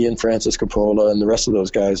 He and Francis Coppola and the rest of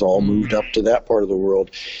those guys all moved up to that part of the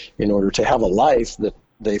world in order to have a life that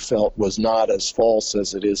they felt was not as false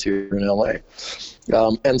as it is here in LA.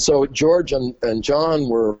 And so George and John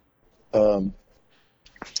were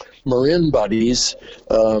Marin buddies.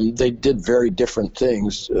 They did very different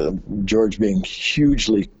things, George being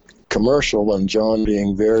hugely commercial and John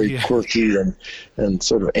being very quirky and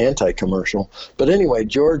sort of anti-commercial. But anyway,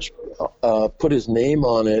 George put his name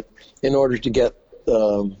on it in order to get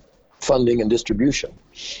funding and distribution.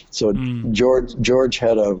 So George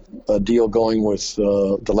had a deal going with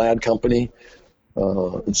the Ladd Company,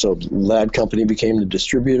 and so Ladd Company became the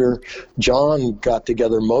distributor. John got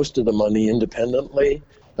together most of the money independently,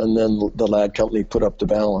 and then the Ladd Company put up the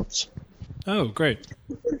balance. Oh, great.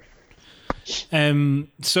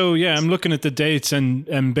 So yeah, I'm looking at the dates,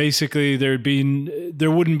 and basically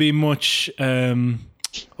there wouldn't be much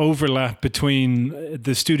overlap between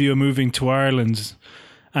the studio moving to Ireland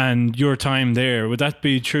and your time there. Would that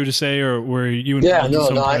be true to say, or were you involved in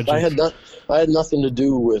some projects? I had nothing to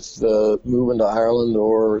do with moving to Ireland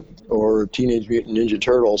or Teenage Mutant Ninja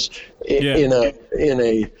Turtles in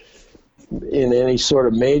any sort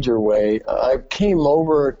of major way. I came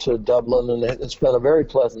over to Dublin, and it's been a very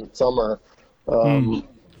pleasant summer,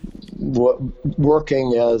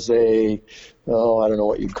 working as I don't know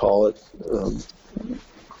what you'd call it,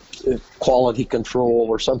 quality control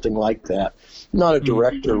or something like that. Not a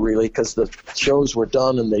director, really, because the shows were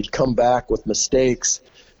done and they'd come back with mistakes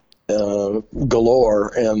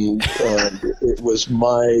galore, and it was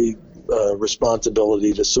my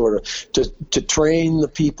responsibility to sort of to train the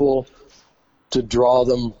people, to draw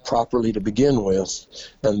them properly to begin with,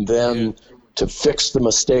 and then fix the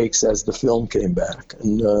mistakes as the film came back.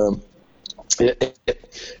 And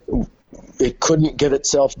it couldn't get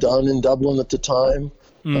itself done in Dublin at the time.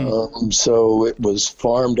 So it was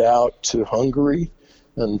farmed out to Hungary,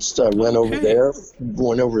 and so I went over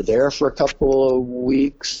there for a couple of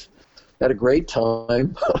weeks. Had a great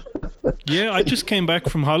time. Yeah, I just came back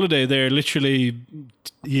from holiday there literally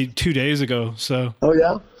 2 days ago. So. Oh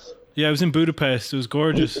yeah? Yeah, I was in Budapest. It was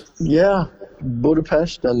gorgeous. Yeah,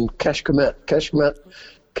 Budapest and Kecskemét.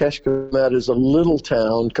 Kecskemét is a little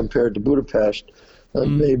town compared to Budapest,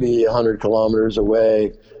 maybe 100 kilometers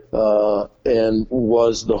away, and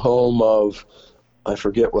was the home of, I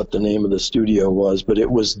forget what the name of the studio was, but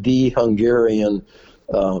it was the Hungarian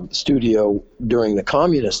studio during the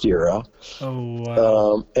communist era. Oh,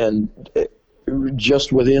 wow. And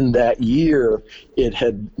just within that year, it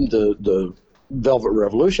had the Velvet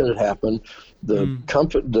Revolution had happened.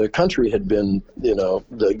 The country had been,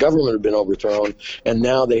 the government had been overthrown, and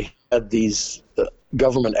now they had these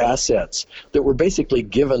government assets that were basically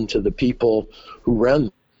given to the people who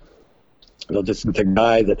ran. The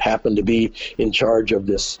guy that happened to be in charge of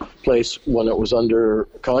this place when it was under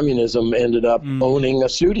communism ended up owning a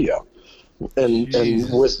studio, and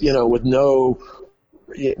with no,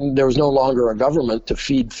 there was no longer a government to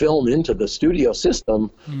feed film into the studio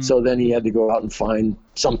system. So then he had to go out and find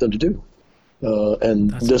something to do,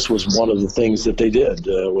 and this was one of the things that they did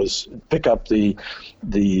was pick up the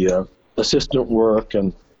assistant work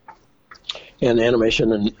and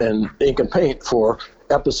animation and ink and paint for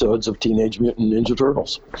episodes of Teenage Mutant Ninja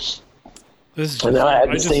Turtles. And then I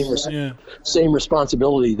had the same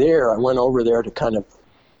responsibility there. I went over there to kind of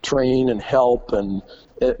train and help,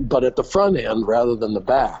 but at the front end rather than the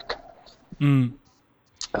back.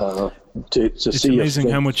 It's amazing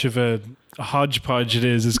how much of a hodgepodge it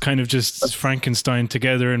is. It's kind of just Frankenstein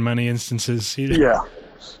together in many instances. Yeah.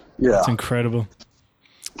 It's incredible.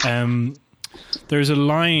 There's a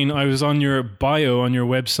line, I was on your bio on your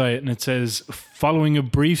website, and it says, following a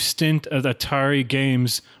brief stint at Atari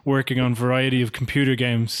Games working on variety of computer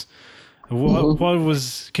games.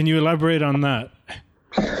 What can you elaborate on that?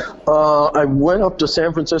 I went up to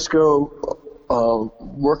San Francisco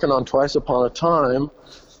working on Twice Upon a Time,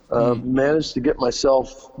 managed to get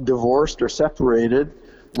myself divorced or separated,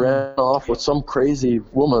 ran off with some crazy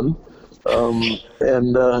woman,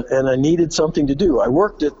 and I needed something to do. I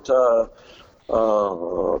worked at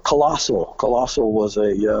Colossal. Colossal was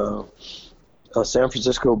a San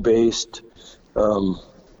Francisco-based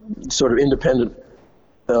sort of independent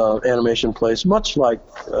animation place, much like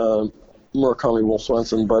Murakami Wolf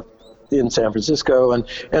Swenson, but in San Francisco, and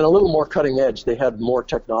a little more cutting edge. They had more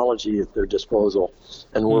technology at their disposal,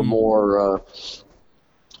 and were more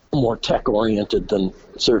tech oriented than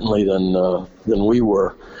we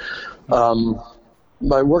were.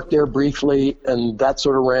 I worked there briefly, and that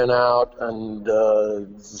sort of ran out, and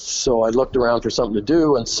so I looked around for something to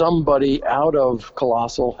do, and somebody out of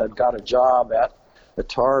Colossal had got a job at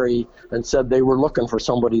Atari and said they were looking for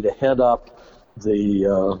somebody to head up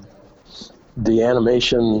the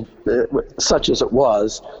animation, such as it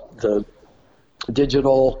was, the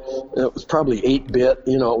digital. It was probably 8-bit.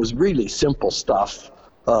 It was really simple stuff.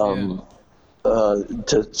 To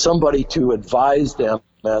somebody to advise them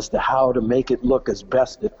as to how to make it look as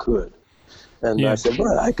best it could. And I said,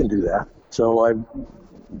 well, I can do that. So I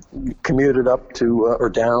commuted up to, or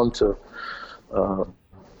down to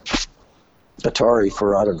Atari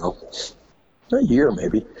for, I don't know, a year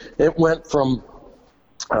maybe. It went from,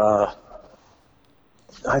 I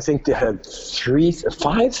think they had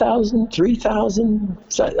 5,000, 3,000,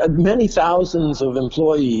 many thousands of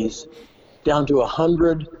employees, down to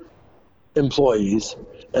 100 employees,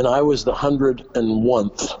 and I was the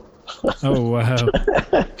 101th. Oh wow!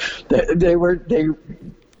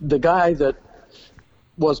 The guy that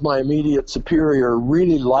was my immediate superior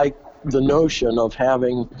really liked the notion of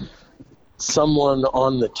having someone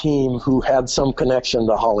on the team who had some connection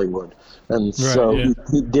to Hollywood, and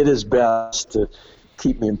he did his best to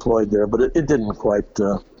keep me employed there, but it didn't quite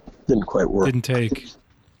work. Didn't take.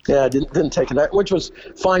 Yeah, it didn't take it, which was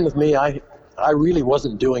fine with me. I really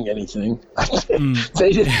wasn't doing anything.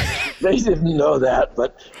 They didn't know that,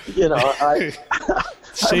 but I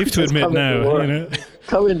safe to admit now.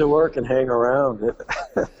 Come into work and hang around.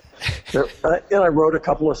 And I wrote a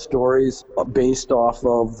couple of stories based off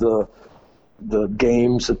of the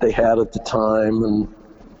games that they had at the time, and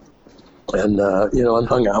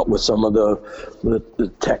hung out with some of the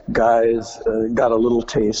tech guys. Got a little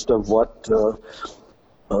taste of what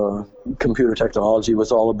computer technology was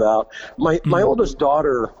all about. My oldest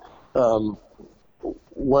daughter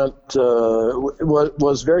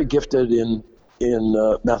was very gifted in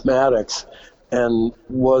mathematics, and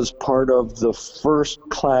was part of the first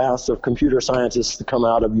class of computer scientists to come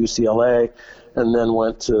out of UCLA, and then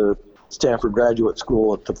went to Stanford Graduate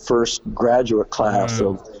School at the first graduate class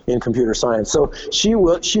in computer science. So she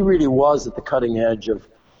really was at the cutting edge of,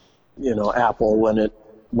 Apple when it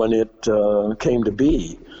came to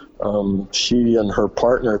be. She and her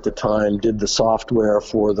partner at the time did the software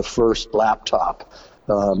for the first laptop,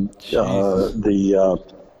 the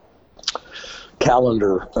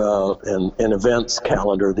calendar and events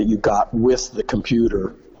calendar that you got with the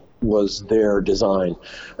computer was their design.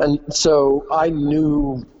 And so I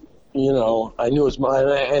knew it was mine.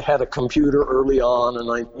 I had a computer early on, and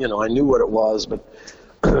I knew what it was, but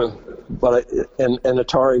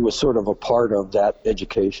Atari was sort of a part of that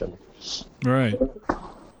education. Right.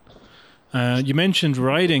 You mentioned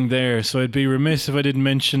writing there, so I'd be remiss if I didn't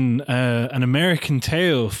mention An American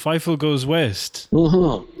Tale, Feifel Goes West.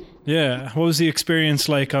 Mm-hmm. Yeah, what was the experience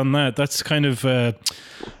like on that? That's kind of a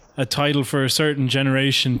title for a certain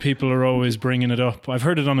generation. People are always bringing it up. I've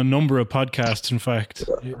heard it on a number of podcasts, in fact.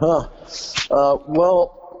 Well,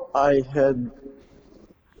 I had,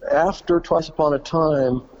 after Twice Upon a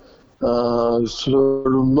Time, sort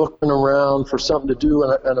of looking around for something to do,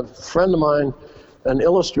 and a friend of mine, an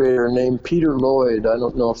illustrator named Peter Lloyd, I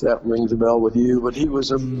don't know if that rings a bell with you, but he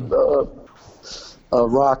was a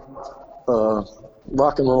rock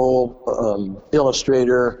and roll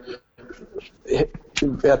illustrator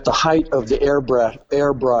at the height of the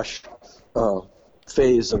airbrush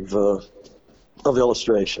phase of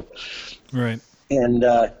illustration. Right. And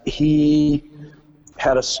he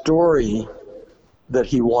had a story that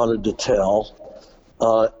he wanted to tell.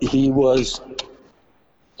 He was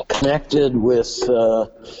connected with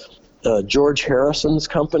George Harrison's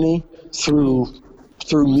company through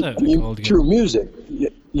music.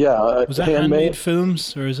 Yeah. Was that Handmade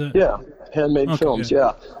Films, or is it? Yeah, Handmade Films.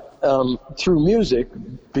 Yeah. Through music,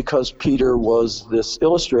 because Peter was this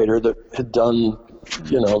illustrator that had done,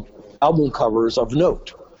 album covers of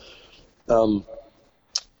note.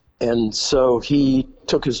 And so he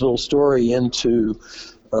took his little story into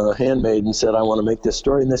Handmade and said, I want to make this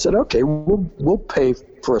story. And they said, okay, we'll pay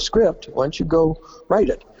for a script. Why don't you go write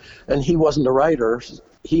it? And he wasn't a writer.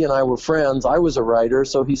 He and I were friends. I was a writer.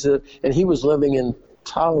 So he said, and he was living in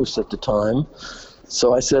Taos at the time.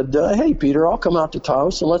 So I said, hey, Peter, I'll come out to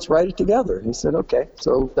Taos and let's write it together. And he said, okay.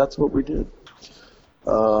 So that's what we did.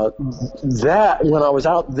 That, when I was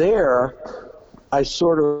out there, I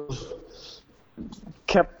sort of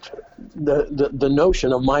kept the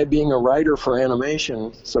notion of my being a writer for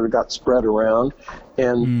animation sort of got spread around.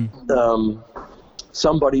 And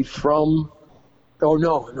somebody from,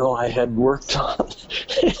 I had worked on,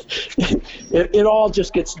 it all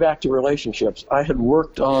just gets back to relationships. I had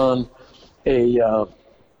worked on a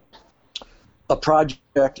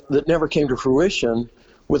project that never came to fruition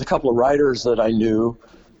with a couple of writers that I knew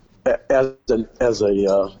as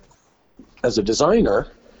a designer.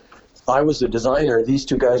 I was the designer. These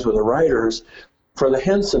two guys were the writers for the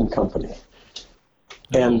Henson Company,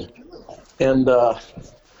 and the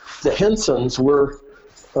Hensons were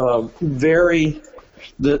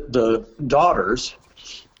the daughters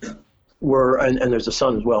were, and there's a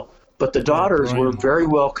son as well, but the daughters were very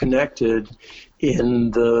well connected in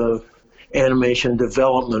the animation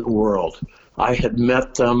development world. I had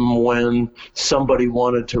met them when somebody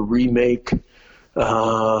wanted to remake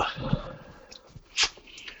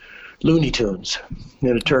Looney Tunes,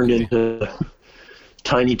 and it turned into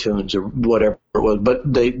Tiny Toons or whatever it was.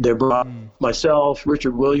 But they brought myself,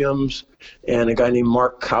 Richard Williams, and a guy named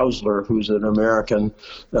Mark Kausler, who's an American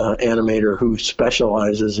animator who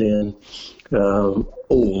specializes in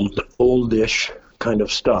oldish kind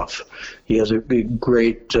of stuff. He has a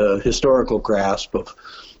great historical grasp of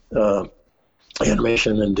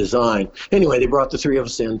animation and design. Anyway, they brought the three of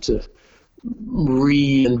us in to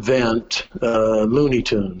reinvent Looney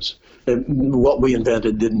Tunes. What we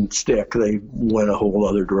invented didn't stick. They went a whole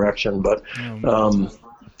other direction. But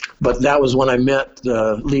that was when I met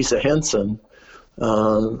Lisa Henson.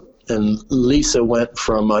 And Lisa went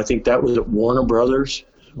from, I think that was at Warner Brothers.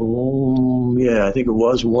 Oh, yeah, I think it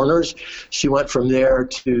was Warner's. She went from there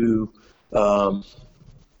to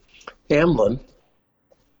Amblin.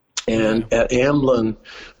 And at Amblin,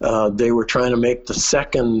 they were trying to make the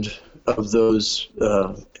second of those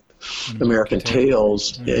American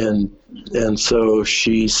Tales, and so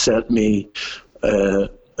she sent me an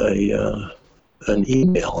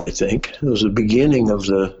email. I think it was the beginning of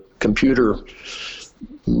the computer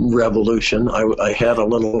revolution. I had a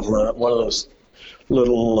little one of those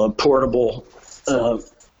little portable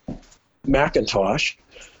Macintosh,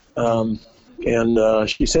 And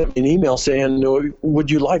she sent me an email saying,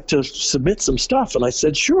 would you like to submit some stuff? And I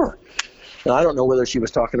said, sure. Now, I don't know whether she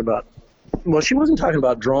was talking about, well, she wasn't talking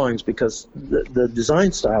about drawings because the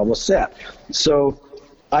design style was set. So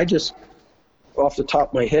I just, off the top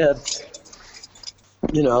of my head,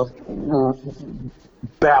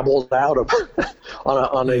 babbled out of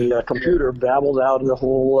on a computer, babbled out a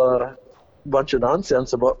whole bunch of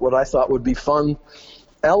nonsense about what I thought would be fun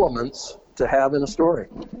elements to have in a story.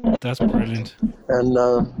 That's brilliant.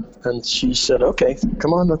 And she said, okay,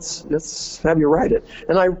 come on, let's have you write it.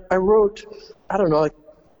 And I wrote, I don't know, like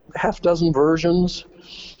half dozen versions.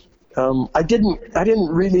 I didn't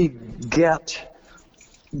really get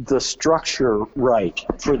the structure right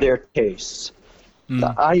for their tastes.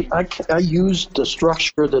 I used the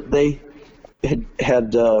structure that they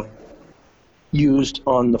had used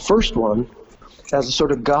on the first one as a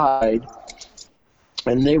sort of guide,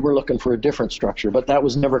 and they were looking for a different structure, but that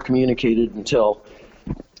was never communicated until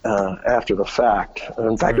after the fact.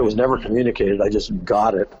 In fact, it was never communicated. I just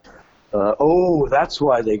got it. That's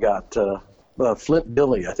why they got Flint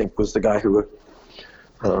Billy, I think, was the guy who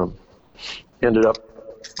ended up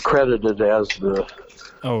credited as the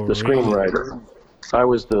screenwriter. I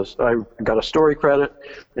got a story credit,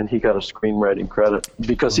 and he got a screenwriting credit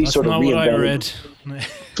because he sort of reinvented. That's not what I read.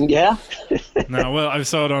 Yeah. No, well, I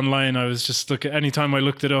saw it online. I was just looking. Anytime I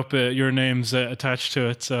looked it up, your name's attached to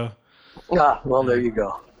it. So. Well, there you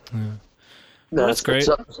go. Yeah. That's great.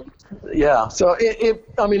 So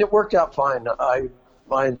it worked out fine. I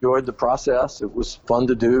enjoyed the process. It was fun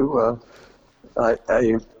to do. I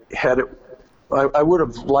had it. I would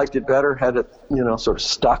have liked it better had it, sort of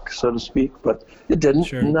stuck, so to speak, but it didn't.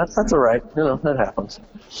 Sure. And that's all right. That happens.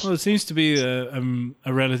 Well, it seems to be a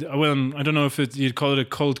relative. Well, I don't know if you'd call it a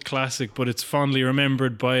cult classic, but it's fondly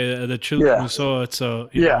remembered by the children who saw it. So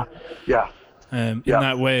in that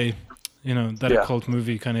way, that a cult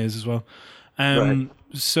movie kind of is as well. Right.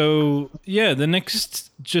 So the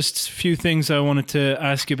next just few things I wanted to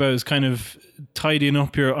ask you about is kind of tidying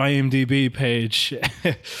up your IMDb page.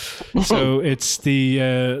 So it's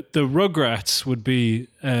the Rugrats would be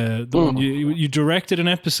the one you directed an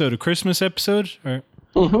episode, a Christmas episode, or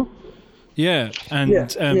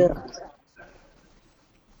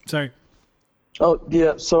sorry. Oh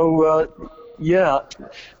yeah, so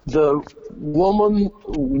the woman,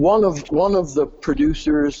 one of the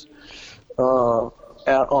producers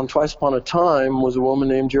on Twice Upon a Time was a woman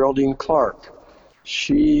named Geraldine Clark.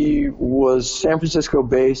 She was San Francisco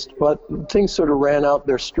based, but things sort of ran out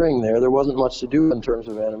their string there. There wasn't much to do in terms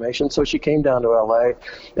of animation, so she came down to LA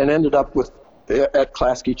and ended up at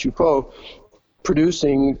Klasky Csupo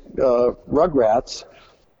producing Rugrats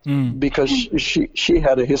because she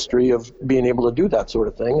had a history of being able to do that sort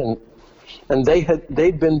of thing, and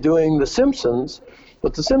they'd been doing The Simpsons,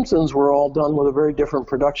 but The Simpsons were all done with a very different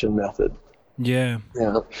production method. Yeah.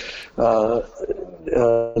 So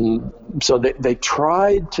they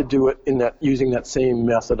tried to do it using that same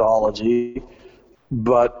methodology,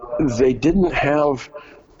 but they didn't have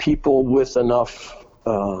people with enough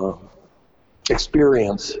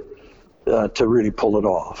experience to really pull it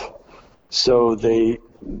off. So they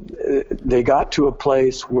got to a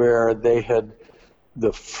place where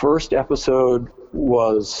the first episode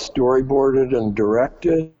was storyboarded and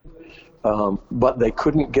directed, but they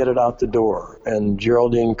couldn't get it out the door. And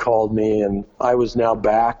Geraldine called me, and I was now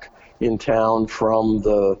back in town from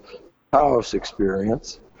the house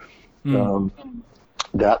experience.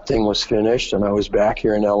 That thing was finished, and I was back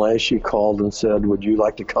here in LA. She called and said, would you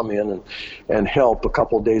like to come in and help a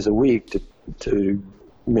couple of days a week to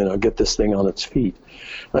get this thing on its feet?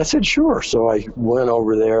 And I said, sure. So I went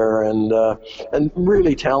over there, and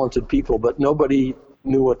really talented people, but nobody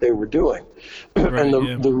knew what they were doing. Right, and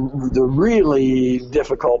the really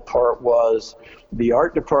difficult part was the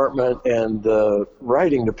art department and the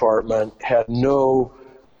writing department had no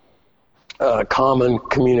common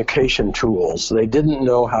communication tools. They didn't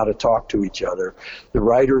know how to talk to each other. The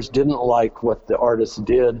writers didn't like what the artists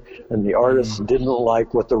did, and the artists didn't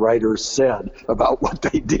like what the writers said about what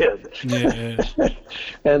they did. Yeah.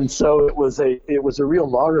 And so it was a real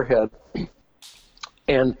loggerhead.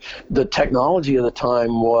 And the technology of the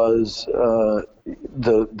time was the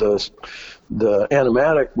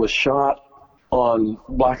animatic was shot on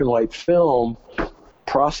black and white film,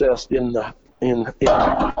 processed in the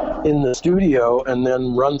studio, and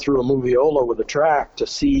then run through a moviola with a track to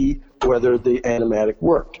see whether the animatic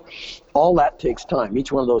worked. All that takes time.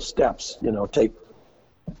 Each one of those steps, it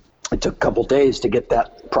took a couple days to get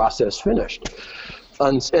that process finished,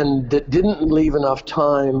 and it didn't leave enough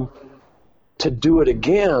time to do it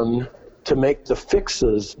again to make the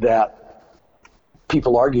fixes that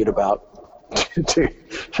people argued about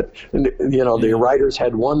the writers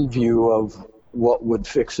had one view of what would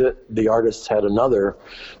fix it, the artists had another,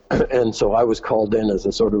 and so I was called in as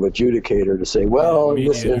a sort of adjudicator to say, well, in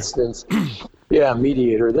this instance,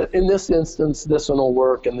 mediator. In this instance, this one will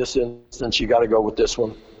work. In this instance, you got to go with this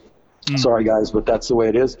one. Sorry, guys, but that's the way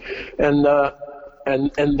it is. And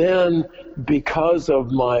then because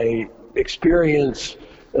of my experience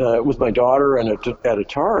with my daughter and at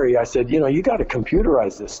Atari, I said, you got to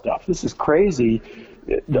computerize this stuff. This is crazy.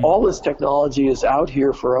 All this technology is out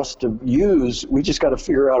here for us to use. We just got to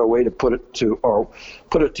figure out a way to put it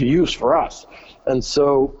to use for us. And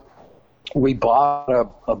so we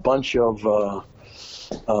bought a bunch of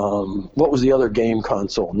what was the other game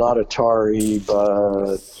console? Not Atari,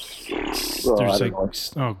 but I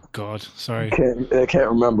don't know. Oh God, sorry. I can't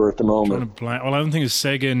remember at the moment. Well, I don't think it's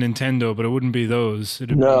Sega and Nintendo, but it wouldn't be those.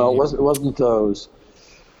 It wasn't those.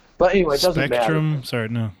 But anyway, it doesn't Spectrum? matter. Sorry,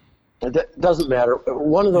 no. It doesn't matter.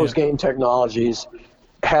 One of those game technologies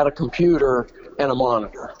had a computer and a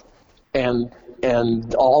monitor, and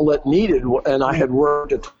all it needed. And I had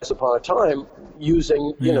worked at Twice Upon a Time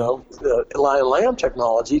using Lion Lamb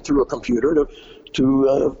technology through a computer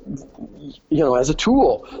to as a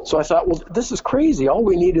tool. So I thought, well, this is crazy. All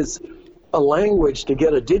we need is a language to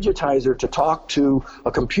get a digitizer to talk to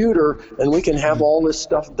a computer, and we can have all this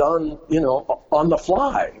stuff done, on the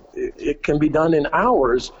fly. It can be done in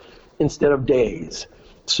hours instead of days.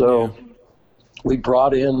 So we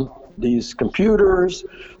brought in these computers.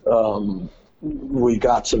 We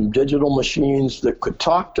got some digital machines that could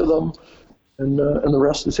talk to them. And the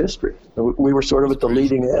rest is history. We were sort of at the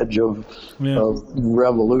leading edge of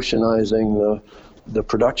revolutionizing the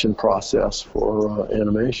production process for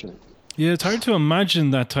animation. Yeah, it's hard to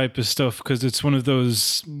imagine that type of stuff because it's one of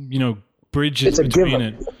those, bridges between given.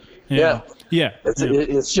 it. Yeah.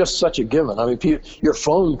 It's just such a given. I mean, your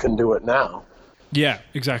phone can do it now. Yeah,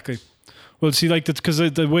 exactly. Well, see, that's because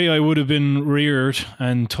the way I would have been reared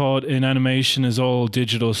and taught in animation is all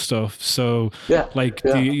digital stuff. So,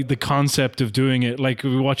 the concept of doing it, like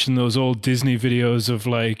we were watching those old Disney videos of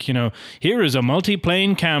here is a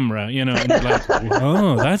multi-plane camera, and you're like,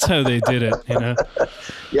 oh, that's how they did it,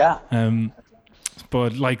 Yeah.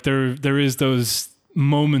 But there is those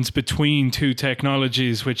moments between two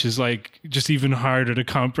technologies, which is just even harder to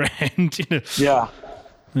comprehend. Yeah.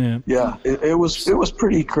 Yeah, it was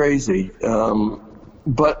pretty crazy,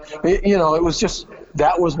 but it was just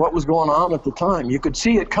that was what was going on at the time. You could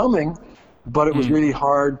see it coming, but it was really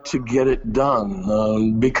hard to get it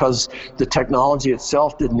done because the technology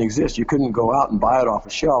itself didn't exist. You couldn't go out and buy it off a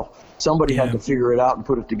shelf. Somebody had to figure it out and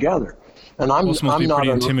put it together. And I'm not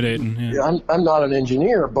intimidating. I'm not an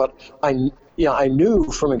engineer, but I knew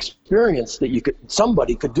from experience that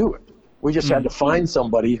somebody could do it. We just had to find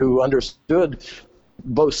somebody who understood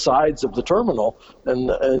both sides of the terminal, and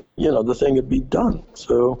the thing would be done.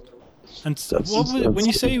 So, and when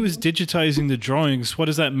you say he was digitizing the drawings, what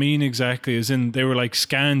does that mean exactly? As in, they were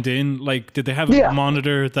scanned in. Did they have a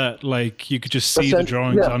monitor that you could just see the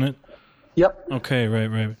drawings on it? Yep. Okay.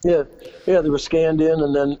 Right. Yeah. They were scanned in,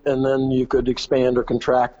 and then you could expand or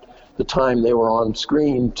contract the time they were on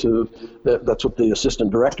screen to. That's what the assistant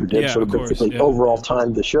director did. Yeah, so basically, overall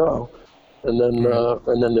time the show. And then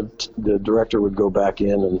the director would go back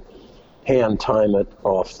in and hand time it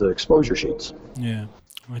off the exposure sheets. Yeah.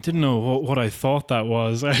 I didn't know what I thought that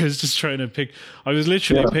was. I was just trying to I was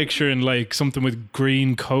literally picturing something with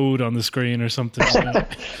green code on the screen or something.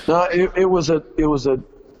 No, it was a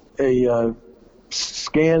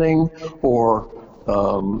scanning or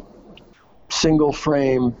single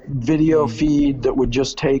frame video feed that would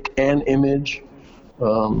just take an image,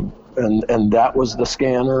 and that was the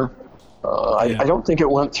scanner. I don't think it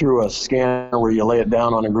went through a scanner where you lay it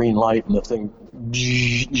down on a green light and the thing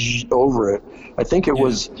over it. I think it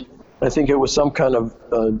was some kind of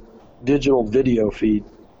digital video feed.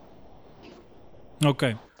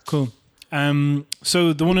 Okay, cool.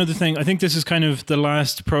 So the one other thing, I think this is kind of the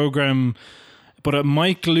last program, but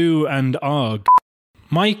Mike, Lou and Og,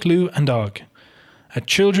 a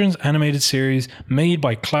children's animated series made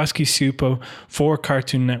by Klasky Supo for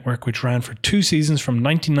Cartoon Network, which ran for 2 seasons from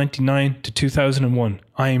 1999 to 2001.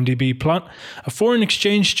 IMDb plot: a foreign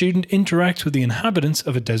exchange student interacts with the inhabitants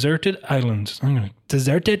of a deserted island.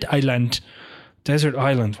 Desert island.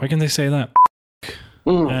 Why can't they say that?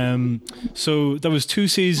 So that was 2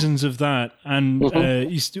 seasons of that, and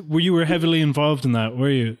you were heavily involved in that, were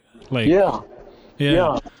you?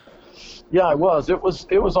 Yeah, I was. It was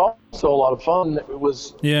also a lot of fun. It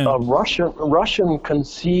was a Russian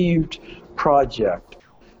conceived project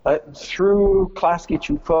through Klasky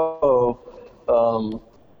Supo.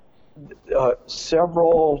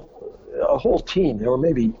 Several a whole team. There were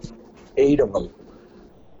maybe 8 of them.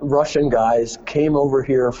 Russian guys came over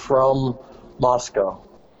here from Moscow,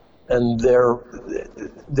 and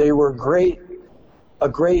they were a great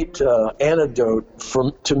antidote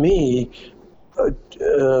to me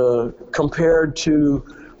compared to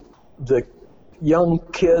the young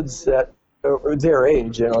kids that their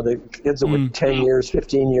age, the kids that were 10 years,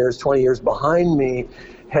 15 years, 20 years behind me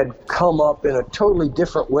had come up in a totally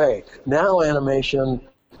different way. Now animation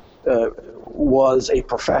was a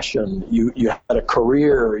profession. You had a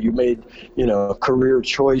career. You made career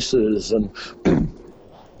choices, and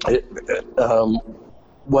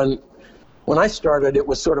when I started, it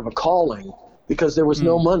was sort of a calling because there was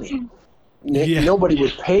no money. Yeah. Nobody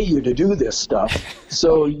would pay you to do this stuff,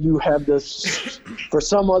 so you had this, for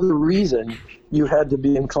some other reason, you had to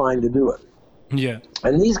be inclined to do it. Yeah.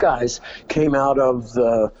 And these guys came out of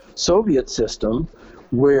the Soviet system,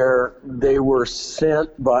 where they were sent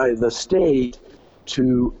by the state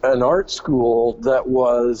to an art school that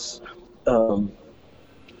was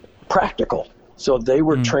practical. So they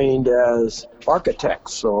were trained as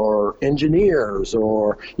architects or engineers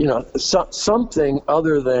or something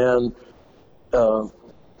other than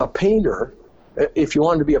a painter. If you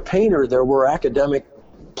wanted to be a painter, there were academic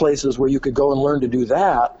places where you could go and learn to do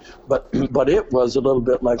that, but it was a little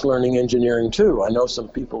bit like learning engineering too. I know some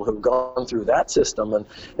people who've gone through that system, and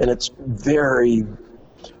it's very,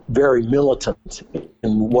 very militant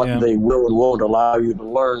in what they will and won't allow you to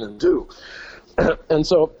learn and do. And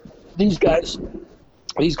so these guys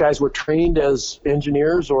were trained as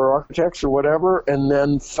engineers or architects or whatever, and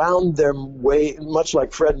then found their way, much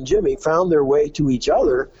like Fred and Jimmy, found their way to each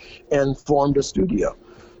other and formed a studio.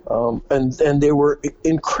 And they were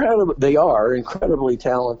they are incredibly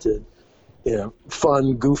talented,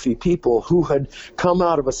 fun, goofy people who had come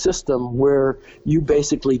out of a system where you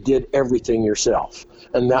basically did everything yourself.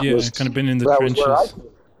 And that was kind of been in the trenches.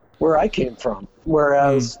 Where I came from.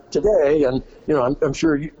 Whereas today, and I'm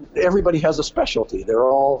sure everybody has a specialty. They're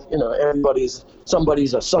all,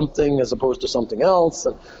 somebody's a something as opposed to something else,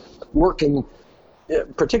 and working.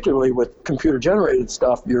 Particularly with computer-generated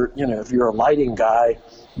stuff, if you're a lighting guy,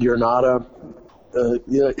 you're not a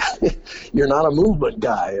you're not a movement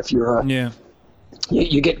guy. If you're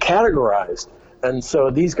you get categorized, and so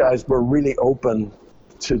these guys were really open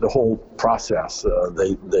to the whole process.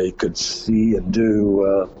 They could see and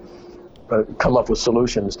do come up with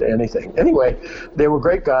solutions to anything. Anyway, they were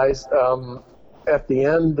great guys. At the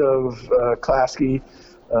end of Klasky,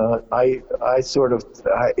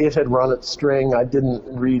 it had run its string. I didn't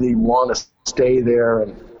really want to stay there,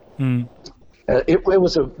 and it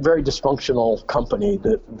was a very dysfunctional company.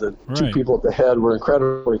 The two people at the head were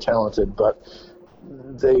incredibly talented, but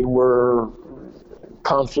they were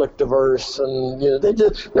conflict averse, and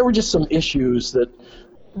there were just some issues that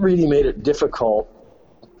really made it difficult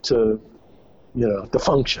to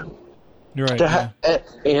function. Right.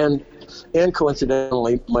 And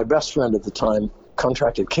coincidentally, my best friend at the time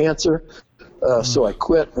contracted cancer, so I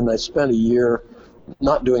quit, and I spent a year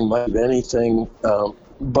not doing much of anything,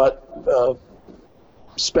 but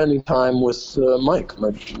spending time with Mike,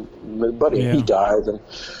 my buddy. He died, and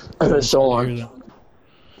so on.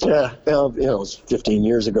 Yeah, it was 15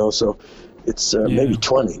 years ago, so it's maybe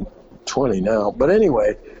 20 now. But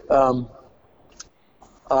anyway,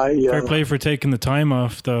 fair play for taking the time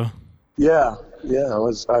off, though. Yeah,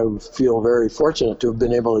 I feel very fortunate to have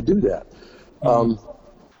been able to do that.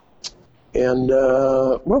 And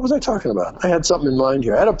what was I talking about? I had something in mind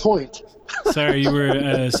here. I had a point. Sorry, you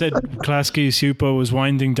were said Klasky Supo was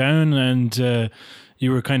winding down, and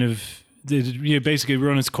you were kind of basically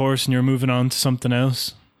run its course, and you're moving on to something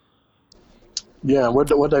else. Yeah, what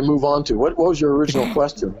did I move on to? What was your original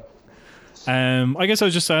question? I guess I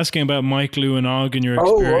was just asking about Mike, Lou, and Og and your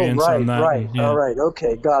experience on that. Right. All right.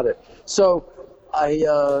 Okay, got it. So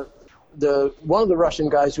one of the Russian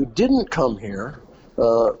guys who didn't come here,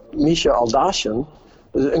 Misha Aldashin,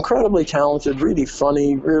 was incredibly talented, really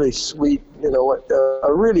funny, really sweet,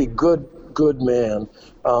 a really good man,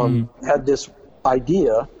 had this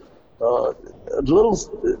idea, a little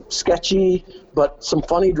sketchy, but some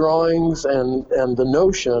funny drawings, and the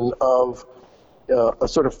notion of a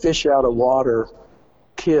sort of fish out of water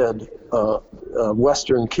kid, a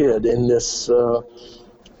Western kid in this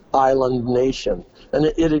island nation. And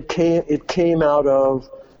it came out of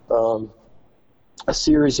a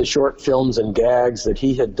series of short films and gags that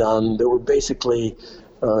he had done that were basically,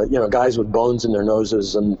 guys with bones in their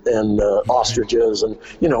noses and ostriches and,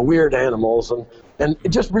 weird animals and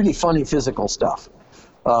just really funny physical stuff.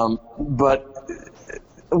 But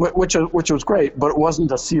which was great, but it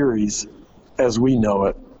wasn't a series as we know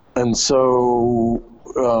it. And so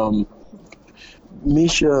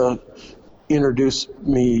Misha introduced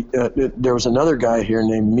me. There was another guy here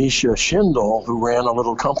named Misha Schindel who ran a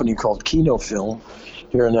little company called Kino Film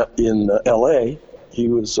here in L.A. He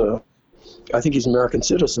was, I think he's an American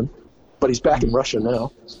citizen, but he's back in Russia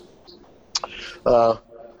now.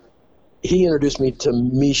 He introduced me to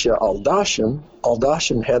Misha Aldashin.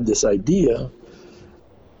 Aldashin had this idea.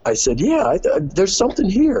 I said, yeah, there's something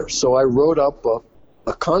here. So I wrote up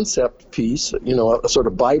a concept piece, a sort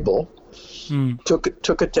of Bible, took it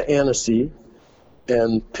to Annecy,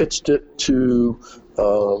 and pitched it to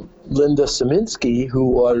Linda Saminsky, who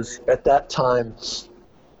was at that time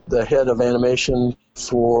the head of animation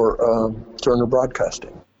for Turner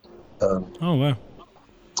Broadcasting. Oh, wow.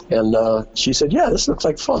 And she said, yeah, this looks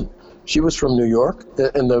like fun. She was from New York,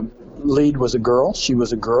 and the lead was a girl. She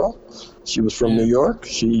was a girl. She was from New York.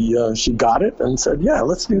 She got it and said, yeah,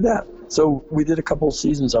 let's do that. So we did a couple of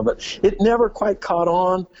seasons of it. It never quite caught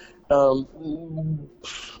on.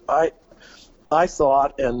 I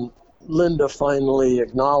thought, and Linda finally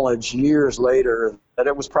acknowledged years later, that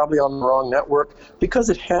it was probably on the wrong network because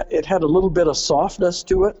it had a little bit of softness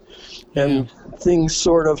to it, and things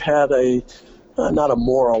sort of had not a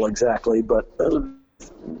moral exactly, but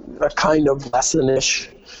a kind of lesson-ish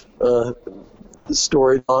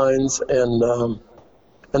storylines,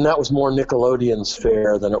 and that was more Nickelodeon's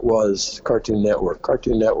fare than it was Cartoon Network.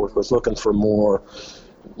 Cartoon Network was looking for more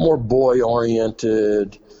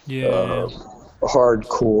boy-oriented,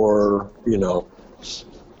 hardcore,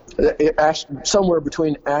 somewhere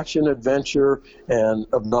between action, adventure, and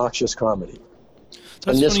obnoxious comedy.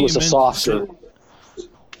 That's and this was a softer.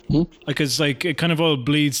 Because it kind of all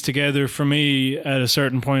bleeds together for me at a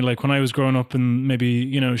certain point. Like when I was growing up and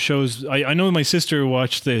maybe shows. I know my sister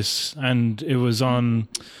watched this, and it was on.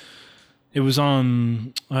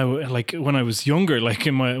 Like when I was younger, like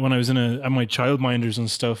when I was at my childminders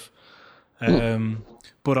and stuff.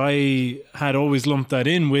 But I had always lumped that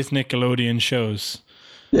in with Nickelodeon shows.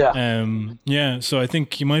 Yeah. So I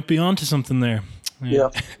think you might be onto something there. Yeah.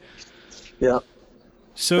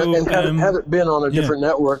 So and had it been on a different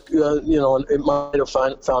network, it might have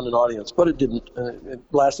found an audience, but it didn't. It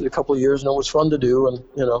lasted a couple of years, and it was fun to do, and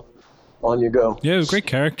on you go. Yeah, great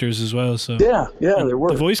characters as well. So yeah, there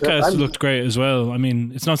were. The voice cast looked great as well. I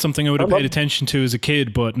mean, it's not something I would have paid attention to as a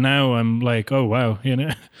kid, but now I'm like, oh wow,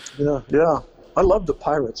 Yeah. I loved the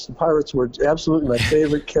Pirates. The Pirates were absolutely my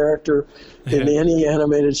favorite character in any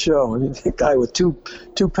animated show. I mean, the guy with two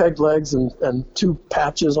peg legs and two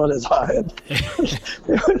patches on his eye.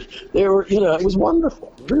 They were, it was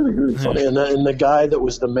wonderful. Really, really funny. And the guy that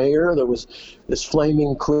was the mayor, that was this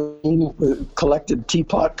flaming queen, collected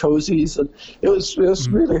teapot cozies, and it was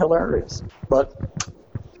really hilarious. But,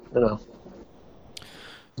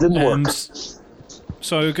 didn't work.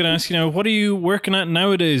 So I was going to ask, what are you working at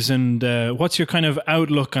nowadays, and what's your kind of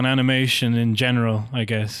outlook on animation in general, I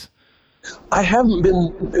guess? I haven't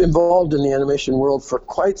been involved in the animation world for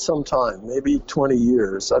quite some time, maybe 20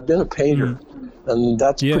 years. I've been a painter, and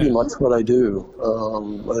that's pretty much what I do. I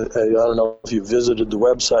don't know if you visited the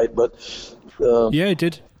website, but... yeah, I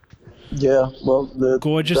did. Yeah, well...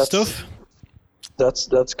 Gorgeous stuff.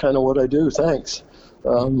 That's kind of what I do, thanks.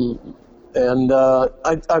 And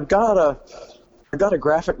I've got a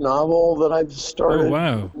graphic novel that I've started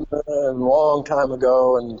a long time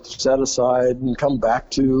ago and set aside and come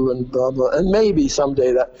back to and blah, blah. And maybe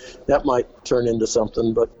someday that might turn into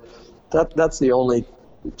something, but that's the only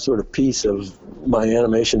sort of piece of my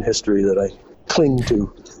animation history that I cling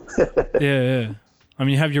to. Yeah. I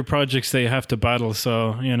mean, you have your projects that you have to battle,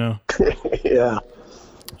 so, Yeah.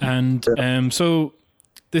 And so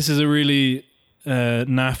this is a really...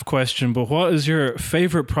 naff question, but what is your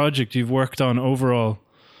favorite project you've worked on overall,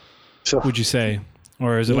 would you say?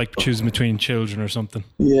 Or is it like choosing between children or something?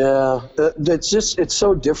 Yeah, it's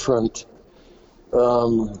so different.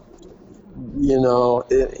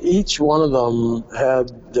 Each one of them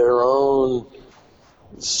had their own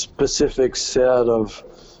specific set of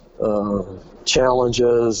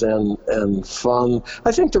challenges and fun.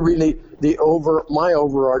 I think my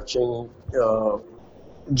overarching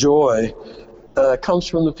joy comes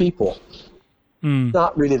from the people,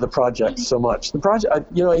 not really the project so much. The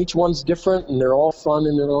project, each one's different, and they're all fun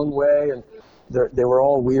in their own way, and they were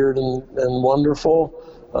all weird and wonderful.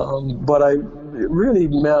 But I really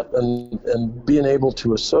met and being able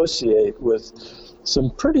to associate with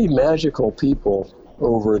some pretty magical people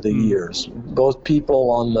over the years, both people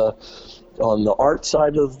on the art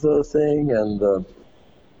side of the thing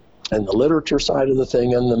and the literature side of the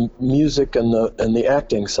thing, and the music and the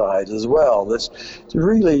acting side as well. That's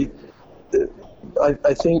really,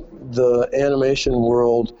 I think the animation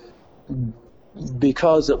world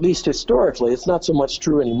because at least historically, it's not so much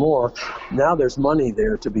true anymore. Now there's money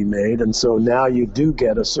there to be made, and so now you do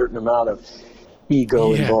get a certain amount of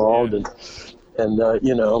ego involved, and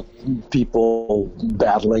you know, people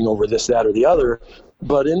battling over this, that, or the other.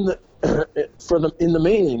 But in the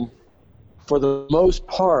most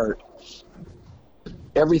part,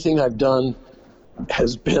 everything I've done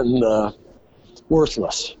has been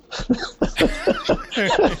worthless.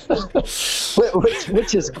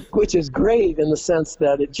 which is great in the sense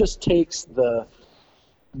that it just takes that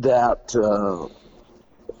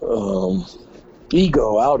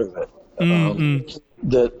ego out of it.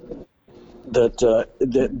 That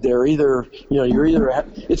they're either, you know,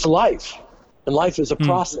 it's life, and life is a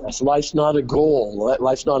process. Life's not a goal.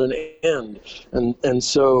 Life's not an end, and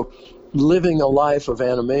so living a life of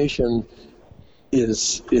animation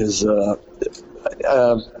is the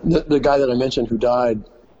guy that I mentioned who died,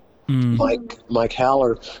 Mike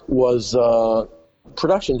Haller, was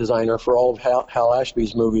production designer for all of Hal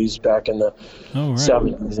Ashby's movies back in the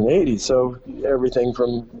 70s and 80s. So everything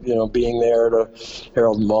from, you know, Being There to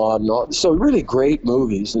Harold and Maude and all. So really great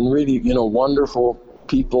movies and really, you know, wonderful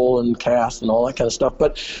people and cast and all that kind of stuff.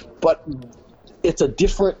 But it's a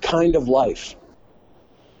different kind of life.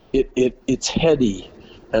 It's heady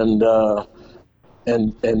and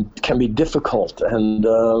can be difficult, and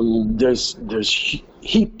there's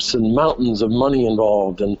heaps and mountains of money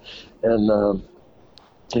involved, and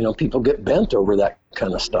you know, people get bent over that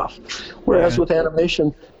kind of stuff. Whereas with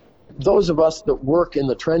animation, those of us that work in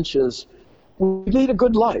the trenches, we lead a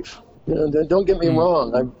good life. You know, don't get me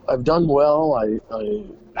wrong. I've done well. I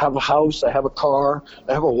have a house. I have a car.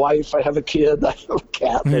 I have a wife. I have a kid. I have a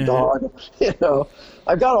cat and a dog. You know,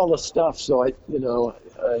 I've got all the stuff. So I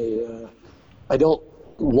don't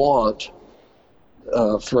want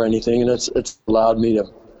for anything, and it's allowed me to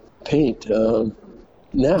paint now.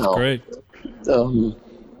 That's great.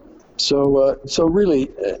 So really,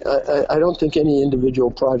 I don't think any individual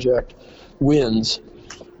project wins,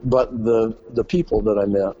 but the people that I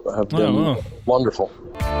met have been wonderful.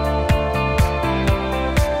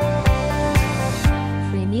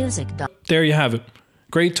 Free music. There you have it.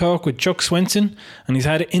 Great talk with Chuck Swenson, and he's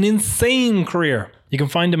had an insane career. You can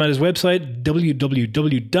find him at his website,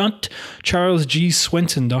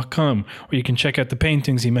 www.charlesgswenson.com, where you can check out the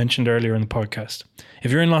paintings he mentioned earlier in the podcast. If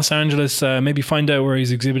you're in Los Angeles, maybe find out where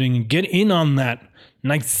he's exhibiting and get in on that.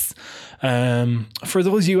 Nice. For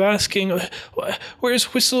those of you asking,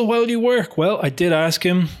 where's Whistle While You Work? Well, I did ask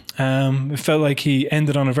him. It felt like he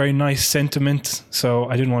ended on a very nice sentiment, so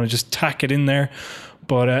I didn't want to just tack it in there.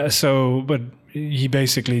 But he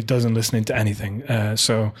basically doesn't listen to anything.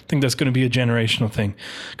 So I think that's going to be a generational thing.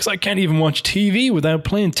 Because I can't even watch TV without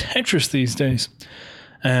playing Tetris these days.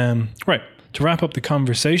 Right. To wrap up the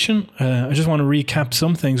conversation, I just want to recap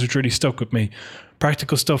some things which really stuck with me.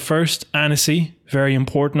 Practical stuff first. Annecy, very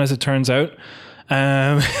important as it turns out.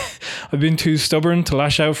 I've been too stubborn to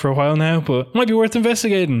lash out for a while now, but it might be worth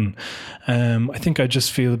investigating. I think I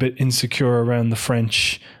just feel a bit insecure around the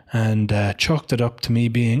French and chalked it up to me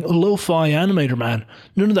being a lo-fi animator, man.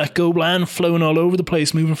 None of that gobelin flowing all over the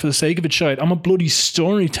place, moving for the sake of it shite. I'm a bloody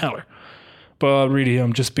storyteller. But really,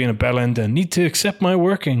 I'm just being a bellend and need to accept my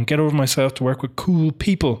work and get over myself to work with cool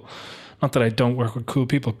people. Not that I don't work with cool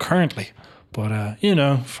people currently, but, you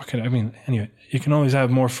know, fuck it. I mean, anyway, you can always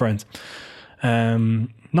have more friends.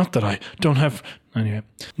 Not that I don't have... Anyway.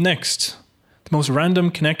 Next. The most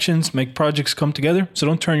random connections make projects come together, so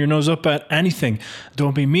don't turn your nose up at anything.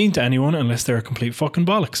 Don't be mean to anyone unless they're a complete fucking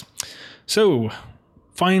bollocks. So,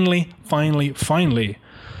 finally,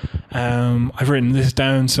 I've written this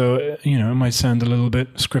down, so, you know, it might sound a little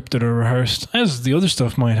bit scripted or rehearsed, as the other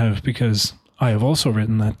stuff might have, because I have also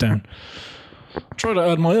written that down. Try to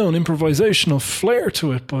add my own improvisational flair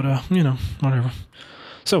to it, but, you know, whatever.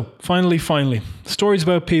 So, finally, stories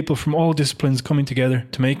about people from all disciplines coming together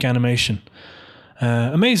to make animation.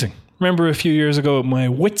 Amazing. Remember a few years ago at my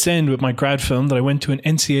wit's end with my grad film that I went to an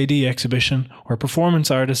NCAD exhibition where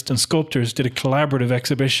performance artists and sculptors did a collaborative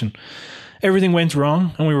exhibition. Everything went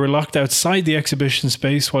wrong and we were locked outside the exhibition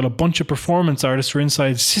space while a bunch of performance artists were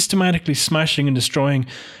inside systematically smashing and destroying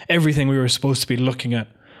everything we were supposed to be looking at.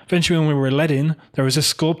 Eventually, when we were let in, there was a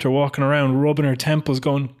sculptor walking around rubbing her temples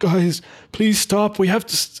going, "Guys, please stop, we have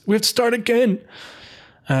to start again."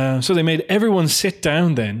 So they made everyone sit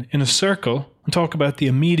down then in a circle and talk about the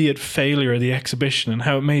immediate failure of the exhibition and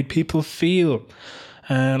how it made people feel.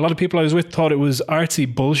 A lot of people I was with thought it was artsy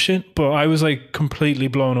bullshit, but I was like completely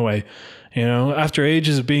blown away. You know, after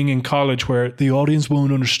ages of being in college where the audience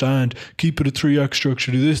won't understand, keep it a 3-act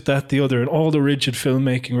structure, do this, that, the other, and all the rigid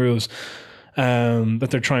filmmaking rules. that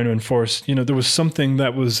they're trying to enforce. You know, there was something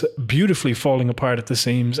that was beautifully falling apart at the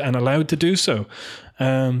seams and allowed to do so.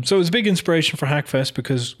 So it was a big inspiration for Hackfest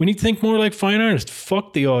because we need to think more like fine artists.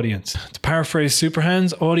 Fuck the audience. To paraphrase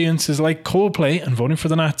Superhands, audience is like Coldplay and voting for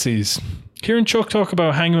the Nazis. Kieran and Chuck talk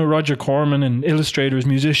about hanging with Roger Corman and illustrators,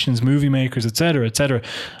 musicians, movie makers, etc., etc.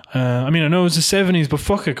 I mean, I know it's the 70s, but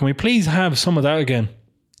fuck it. Can we please have some of that again?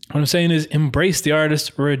 What I'm saying is embrace the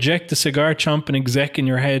artist, reject the cigar chomping exec in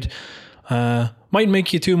your head. Might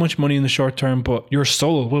make you too much money in the short term, but your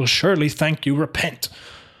soul will surely thank you. Repent.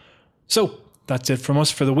 So that's it from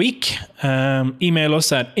us for the week. Email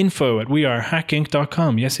us at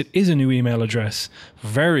info@wearehackinc.com. Yes, it is a new email address.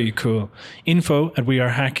 Very cool.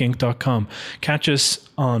 info@wearehackinc.com. Catch us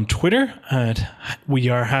on Twitter at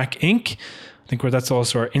wearehackinc. I think that's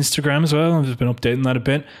also our Instagram as well. I've just been updating that a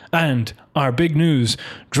bit. And our big news,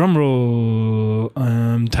 drum roll,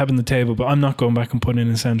 tapping the table, but I'm not going back and putting in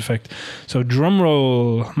a sound effect. So drum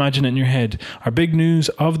roll, imagine it in your head. Our big news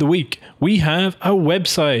of the week, we have a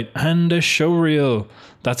website and a show reel.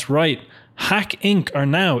 That's right. Hack Inc. are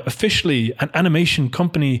now officially an animation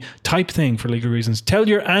company type thing for legal reasons. Tell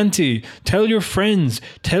your auntie, tell your friends,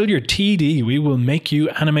 tell your TD, we will make you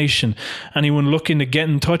animation. Anyone looking to get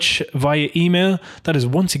in touch via email, that is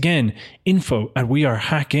once again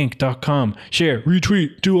info@wearehackinc.com. Share,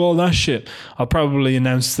 retweet, do all that shit. I'll probably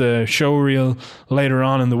announce the show reel later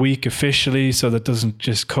on in the week officially, so that doesn't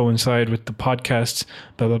just coincide with the podcasts,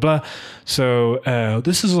 blah, blah, blah. So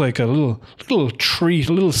this is like a little treat,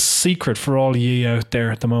 a little secret for all ye out there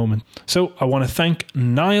at the moment. So I want to thank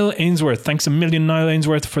Niall Ainsworth. Thanks a million, Niall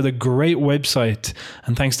Ainsworth, for the great website.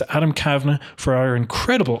 And thanks to Adam Kavanagh for our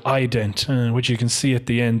incredible ident, which you can see at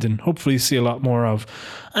the end and hopefully see a lot more of.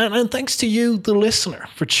 And thanks to you, the listener,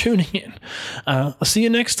 for tuning in. I'll see you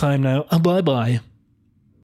next time now. Bye-bye.